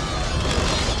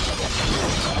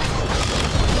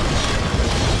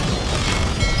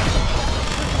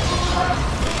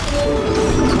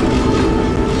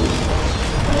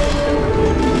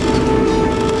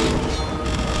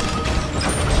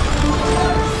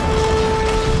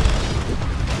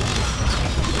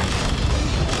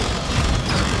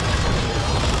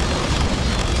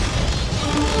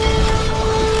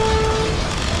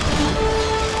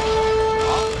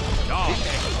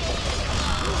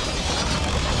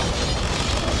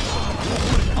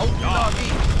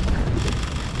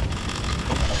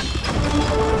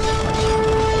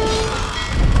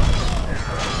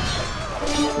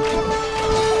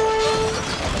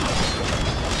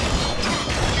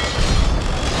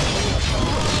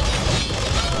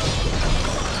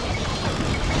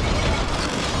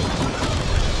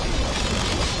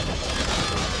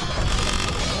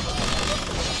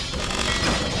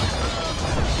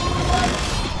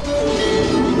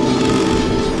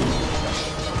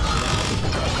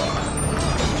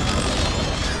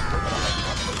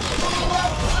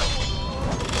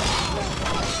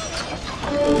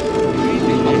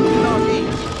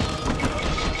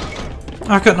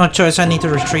 I've got no choice, I need to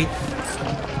retreat.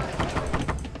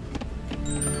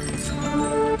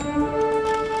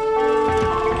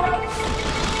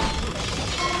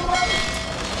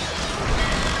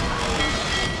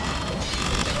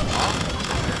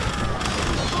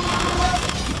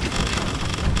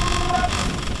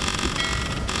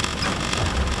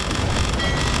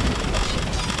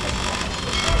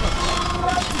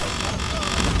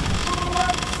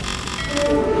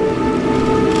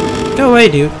 Go away,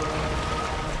 dude.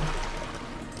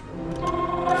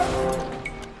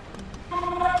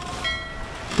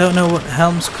 Don't know what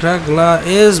Heimskringla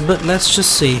is, but let's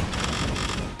just see.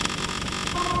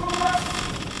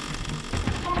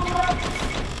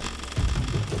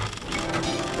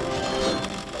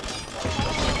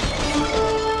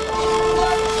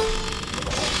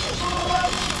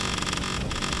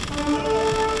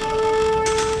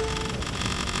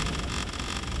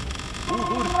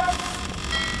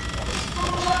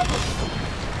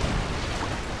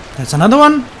 That's another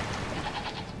one.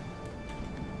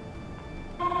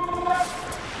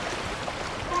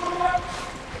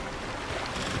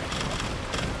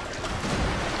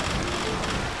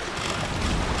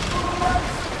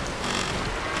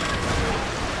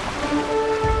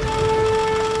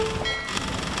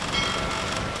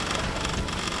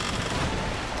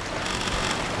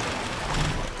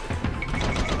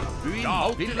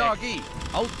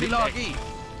 Outtilagi.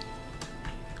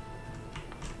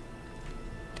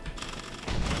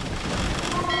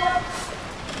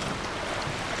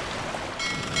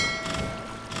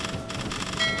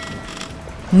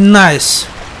 Nice.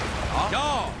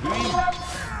 Ja,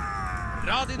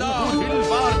 Radida till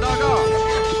Hardrada.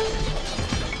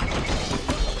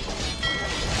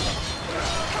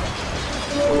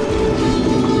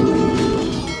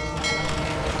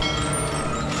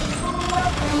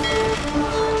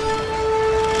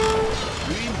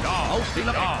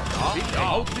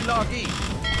 Outtilagi.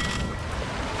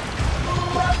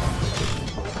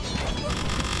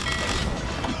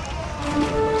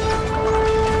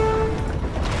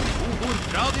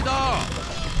 Radida.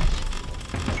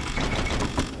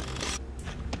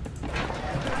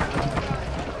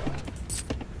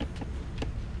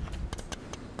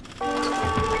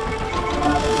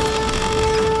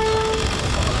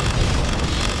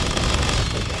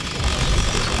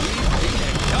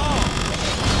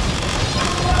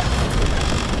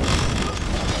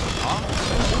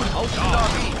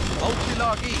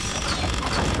 Outtilagi.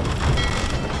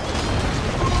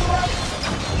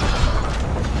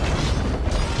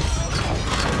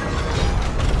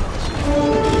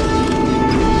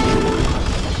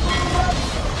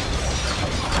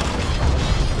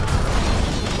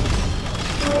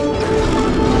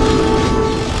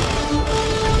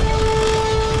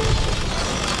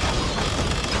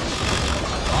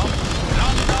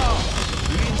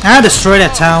 I destroyed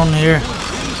that town here.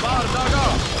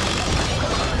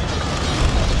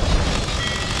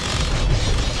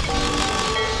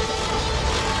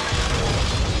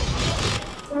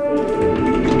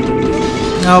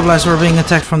 Oh, blast, we're being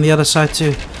attacked from the other side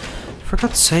too. For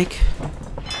God's sake.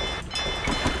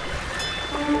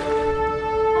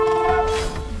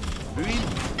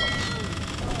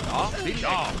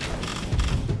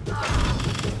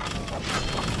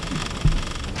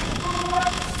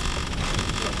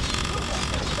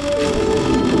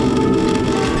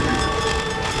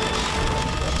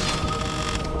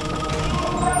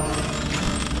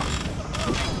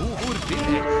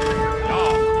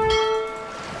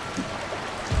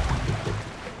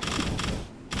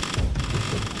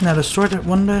 Now destroy that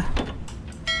one there.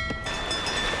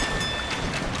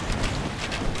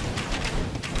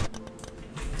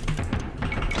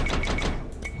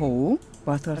 Ho,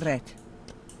 wat er red.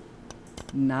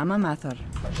 Nama matter.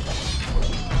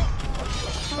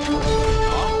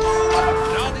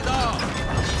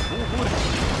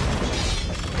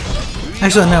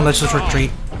 Actually, no, let's just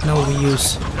retreat. No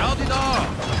reuse.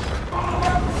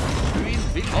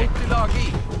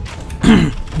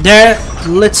 Their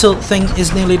little thing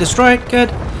is nearly destroyed.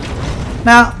 Good.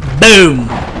 Now, boom!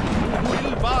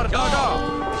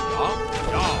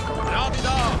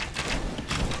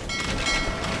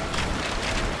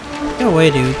 Get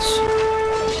away, dudes.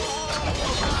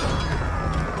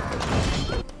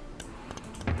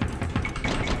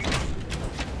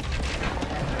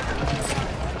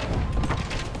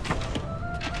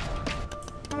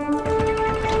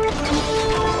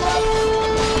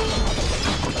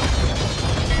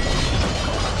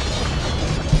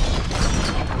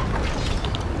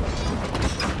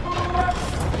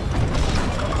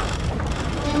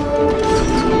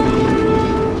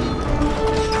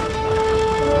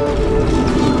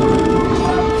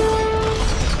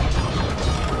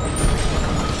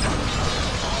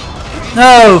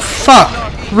 Oh, fuck!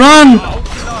 Run!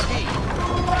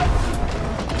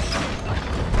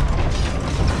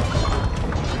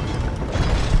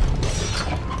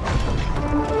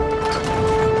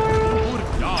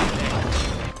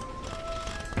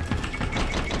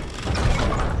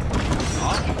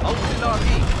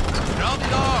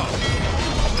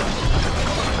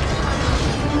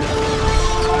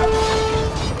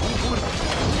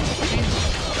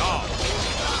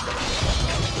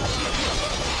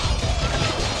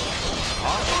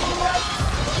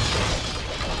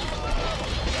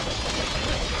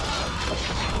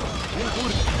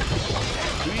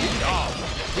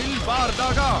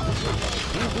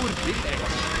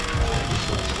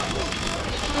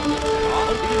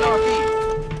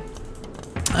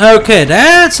 Okay,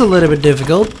 that's a little bit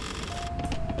difficult.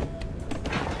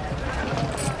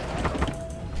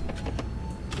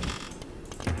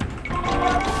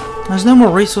 There's no more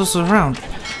resources around.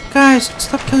 Guys,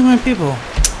 stop killing my people.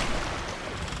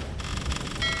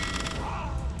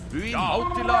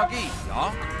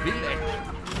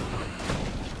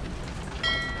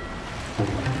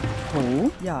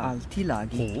 Ho, ja,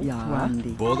 altilagi. Ja,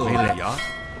 wandi.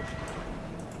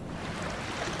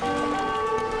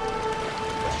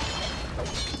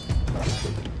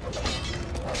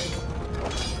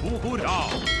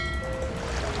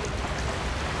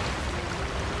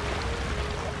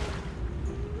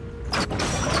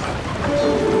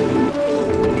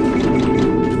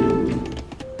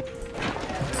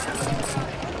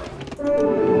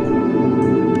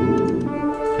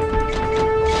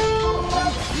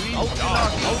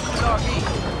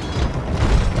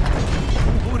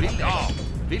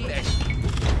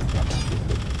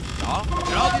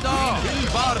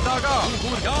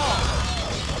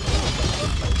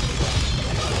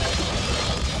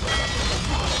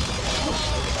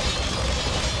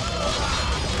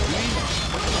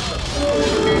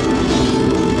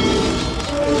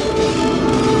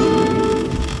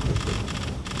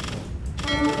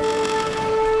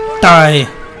 Die.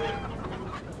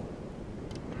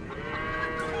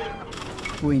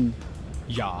 Win.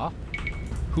 Ja.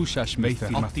 Húsas meithi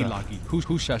attilagi.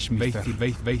 Húsas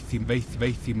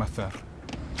meithi mather.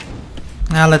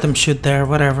 I'll let them shoot there,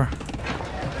 whatever.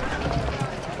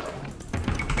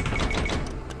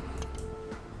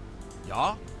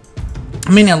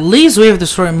 I mean, at least we have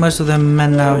destroyed most of the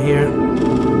men now here.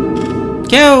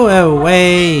 Go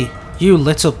away, you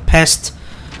little pest.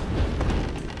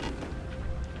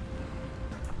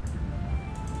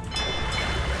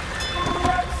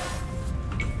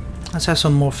 Let's have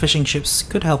some more fishing ships.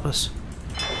 Could help us.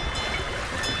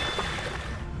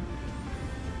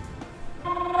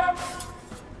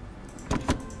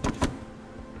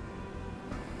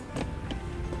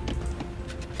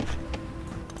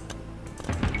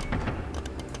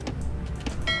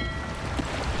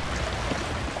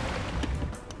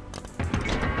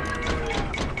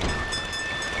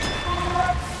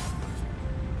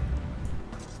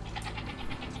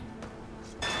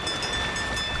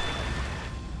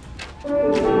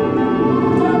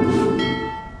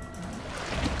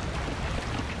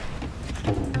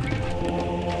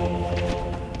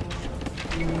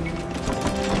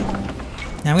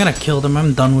 I'm gonna kill them.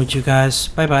 I'm done with you guys.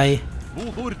 Bye bye.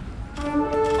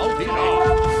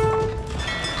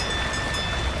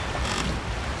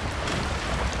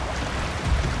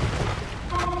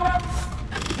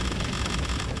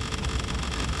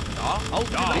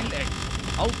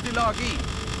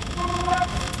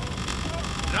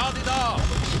 Radida!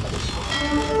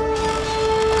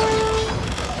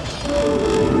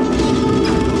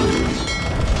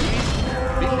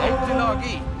 Vil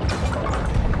Autilagi!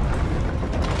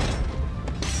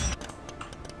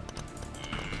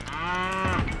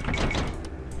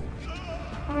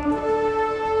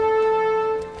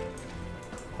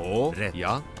 Rätt.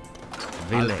 Ja.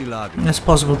 Autilagi. That's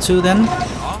possible too then.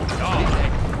 Ja, ja.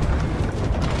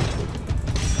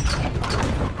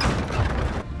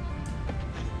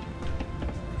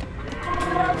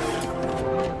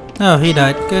 Oh, he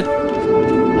died. Good.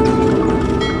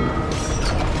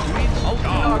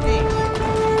 Autilagi!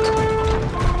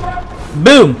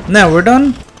 Boom! Now we're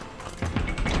done.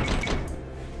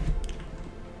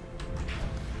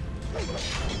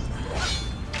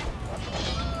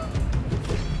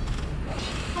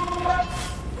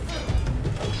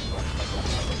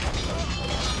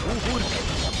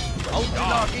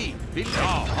 Autilagi! Vil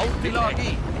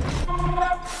Autilagi!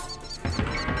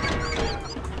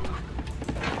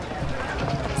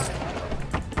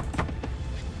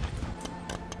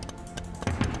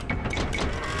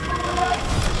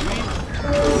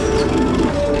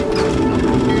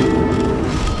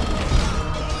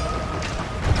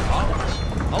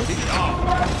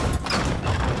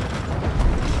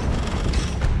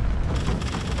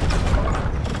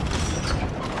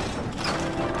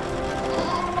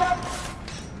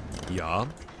 Ja.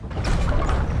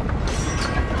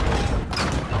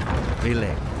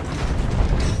 Ville.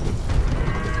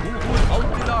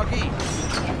 Autilagi!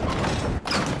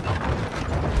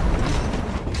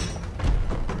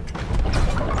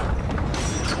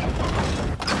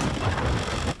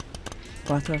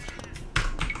 Butter.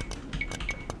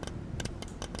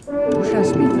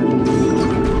 Ušasmita.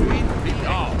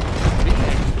 Ja!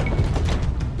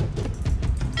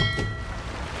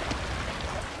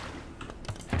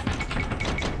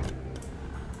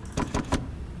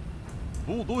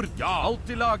 Budur! Ja!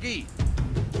 Autilagi!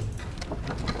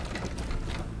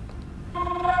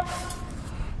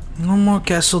 One more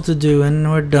castle to do and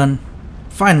we're done.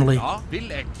 Finally. Ja!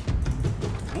 Vil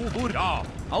Budur! Ja!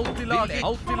 Autilagi!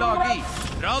 Autilagi!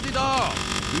 Radida!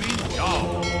 Buin! Ja!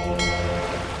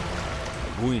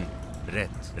 Buin.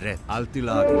 Rätt.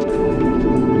 Autilagi.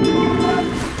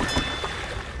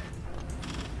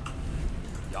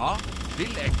 Ja!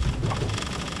 Vil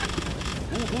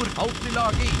Budur!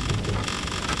 Autilagi!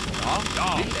 Ja!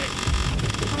 Ja! Vil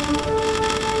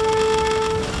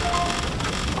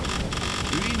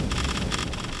Buin!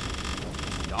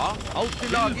 Ja!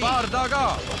 Autilagi! Vil Vardaga!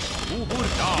 Budur!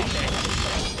 Ja!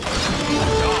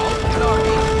 Ja!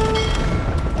 Autilagi!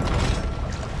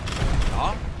 Ja!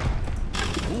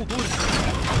 Budur!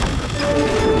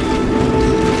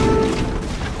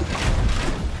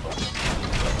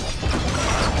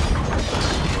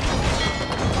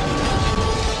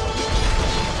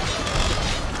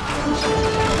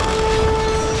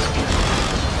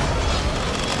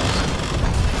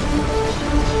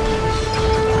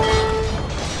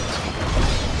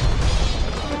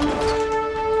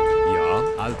 Ja.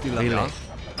 Autilagi. Ja.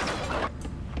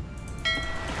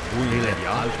 Ville.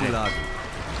 Ja. Autilagi.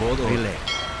 Bodo. Ville.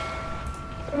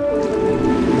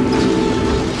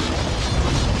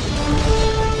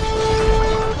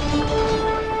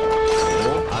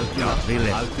 Autilagi.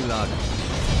 Ville. Autilagi.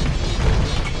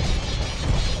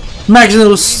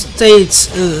 Magnus states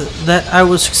that I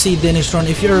will succeed Danish run.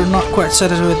 If you're not quite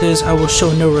satisfied with this, I will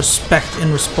show no respect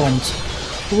in response.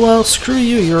 Well, screw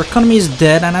you. Your economy is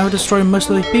dead and I will destroy most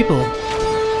of the people.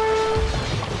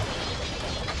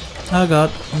 Oh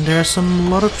god, there are some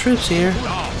lot of troops here.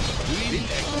 Ja! Buin!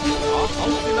 Ja!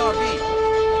 Autilagi!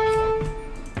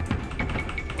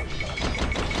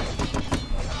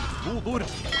 Budur!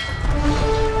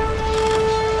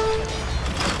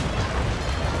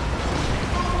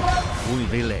 Buin.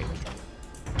 Ville.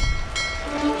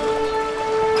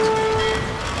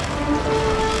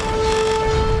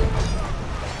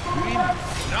 Buin!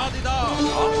 Radida!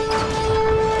 Ja!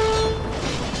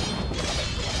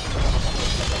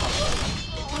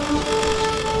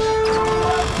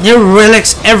 There are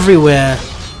relics everywhere.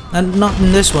 And not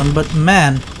in this one, but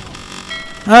man.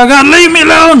 Oh god, leave me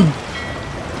alone!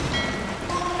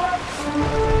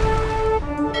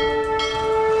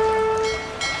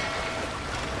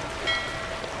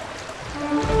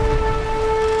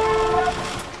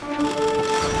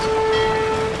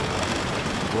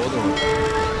 Bodo.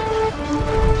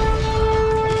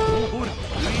 Budur!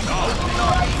 Buin!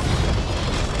 Autilagi!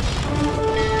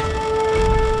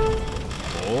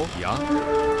 Ja.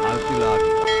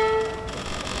 Autilagi.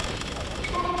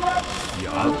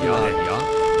 Ja. Autilagi. Ja.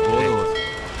 Bodo.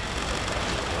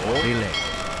 Ville.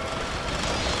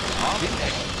 Ja! Vil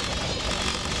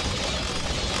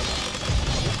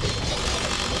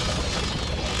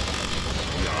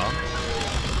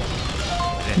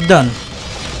Done.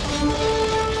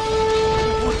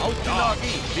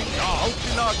 Autilagi.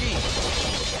 Autilagi.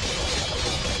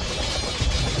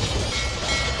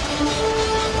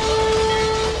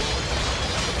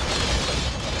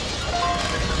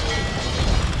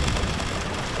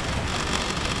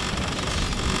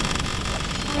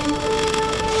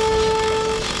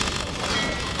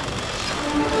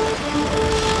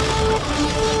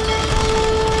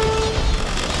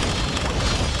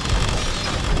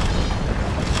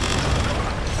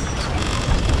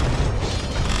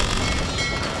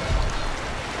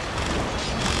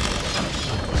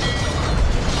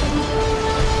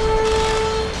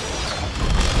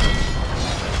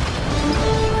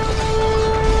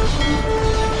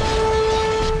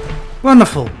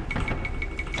 Wonderful.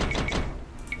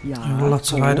 Ja.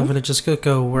 Lots of idle villagers could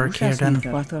go work here then.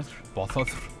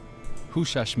 Bothoth.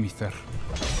 Hushashmither.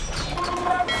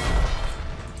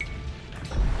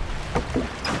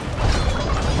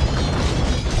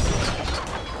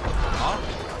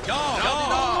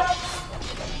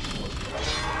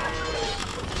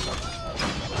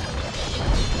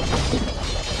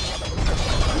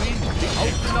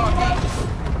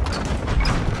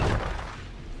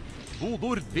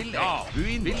 Bodor vil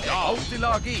Buin vil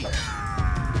Autilagi.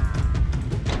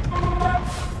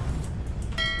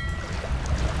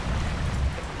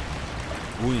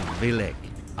 Buin Vilek.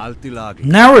 Altilagi.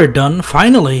 Now we're done,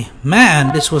 finally.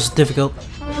 Man, this was difficult.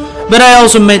 But I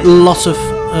also made lots of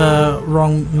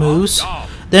wrong moves.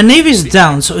 Their navy's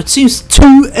down, so it seems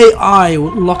 2 AI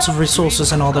with lots of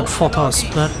resources and all that fought us,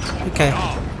 but okay.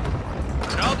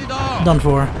 Done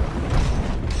for.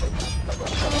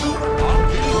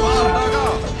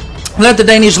 Let the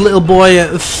Danish little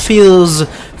boy feels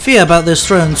fear about this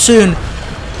throne. Soon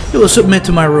he will submit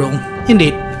to my rule.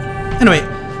 Indeed. Anyway,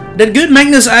 that good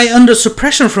Magnus I, under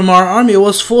suppression from our army,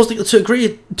 was forced to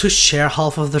agree to share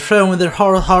half of the throne with their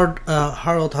Harald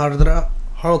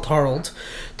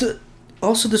to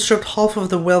also disrupt half of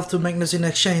the wealth to Magnus in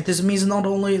exchange. This means not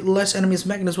only less enemies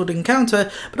Magnus would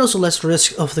encounter, but also less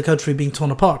risk of the country being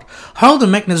torn apart. Harald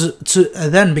and Magnus to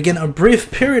then begin a brief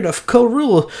period of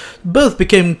co-rule. Both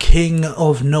became king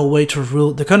of Norway to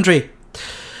rule the country.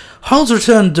 Harald's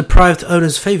return deprived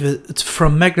Odin's favor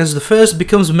from Magnus I,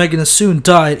 because Magnus soon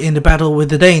died in the battle with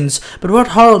the Danes. But what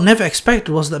Harald never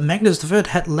expected was that Magnus I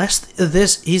had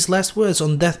his last words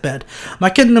on deathbed.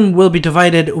 My kingdom will be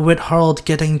divided, with Harald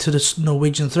getting to the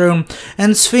Norwegian throne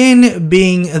and Svein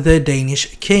being the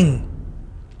Danish king.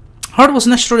 Harald was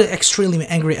naturally extremely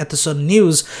angry at the sudden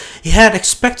news. He had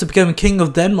expected to become king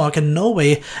of Denmark and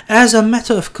Norway. As a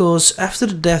matter of course, after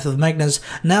the death of Magnus,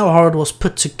 now Harald was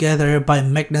put together by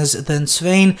Magnus, then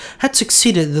Svein had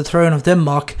succeeded the throne of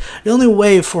Denmark. The only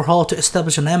way for Harald to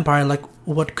establish an empire like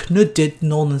what Knut did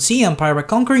Northern Sea Empire by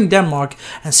conquering Denmark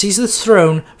and seize the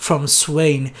throne from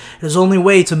Svein. It was the only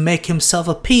way to make himself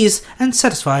appeased and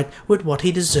satisfied with what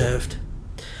he deserved.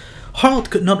 Harald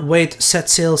could not wait to set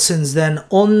sail since then.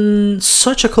 On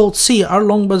such a cold sea, our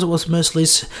longboat was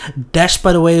mercilessly dashed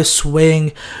by the waves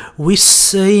swaying. We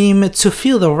seemed to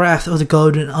feel the wrath of the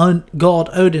god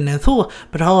Odin and Thor,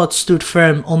 but Harald stood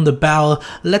firm on the bow,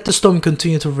 let the storm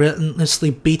continue to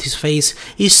relentlessly beat his face,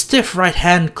 his stiff right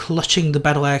hand clutching the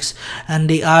battle axe, and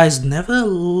the eyes never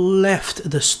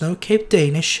left the snow-capped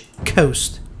Danish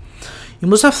coast. You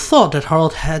must have thought that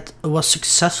Harald was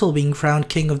successful being crowned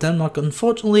king of Denmark.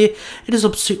 Unfortunately, it is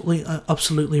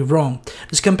absolutely wrong.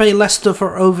 This campaign lasted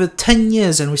for over 10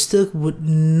 years and we still would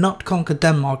not conquer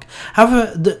Denmark.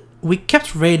 However, we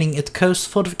kept raiding its coast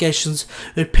fortifications.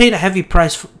 We paid a heavy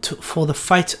price for the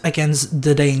fight against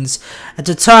the Danes. At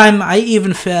the time, I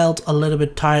even felt a little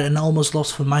bit tired and almost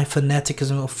lost for my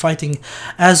fanaticism of fighting,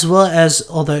 as well as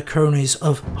other cronies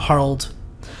of Harald.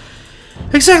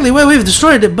 Exactly, well, we've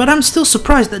destroyed it, but I'm still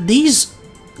surprised that these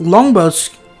longboats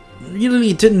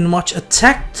really didn't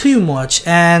attack too much,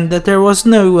 and that there was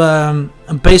no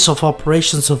base of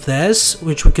operations of theirs,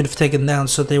 which we could have taken down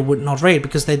so they would not raid,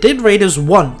 because they did raid us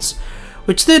once,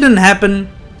 which didn't happen,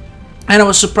 and I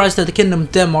was surprised that the Kingdom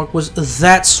of Denmark was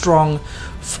that strong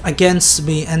against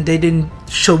me, and they didn't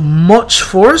show much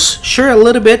force. Sure, a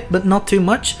little bit, but not too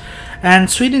much.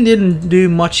 And Sweden didn't do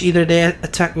much either. They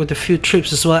attacked with a few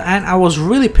troops as well, and I was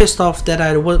really pissed off that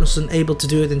I wasn't able to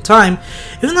do it in time,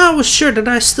 even though I was sure that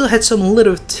I still had some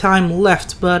little time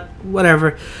left, but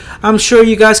whatever. I'm sure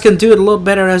you guys can do it a lot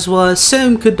better as well.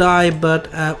 Sam could die, but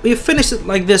we finished it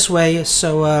like this way,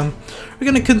 so we're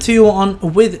gonna continue on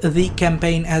with the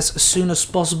campaign as soon as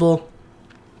possible.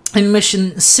 in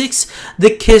mission 6, the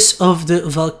Kiss of the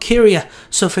Valkyria.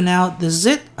 So for now, this is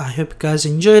it. I hope you guys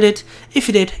enjoyed it. If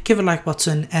you did, give a like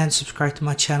button and subscribe to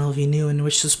my channel if you're new and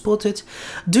wish to support it.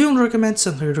 Do you want to recommend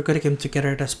something to get a game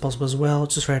together that's possible as well?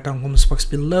 Just write down in the comments box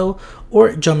below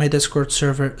or join my Discord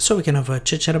server so we can have a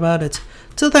chit chat about it.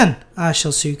 Till then, I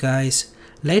shall see you guys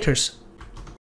laters.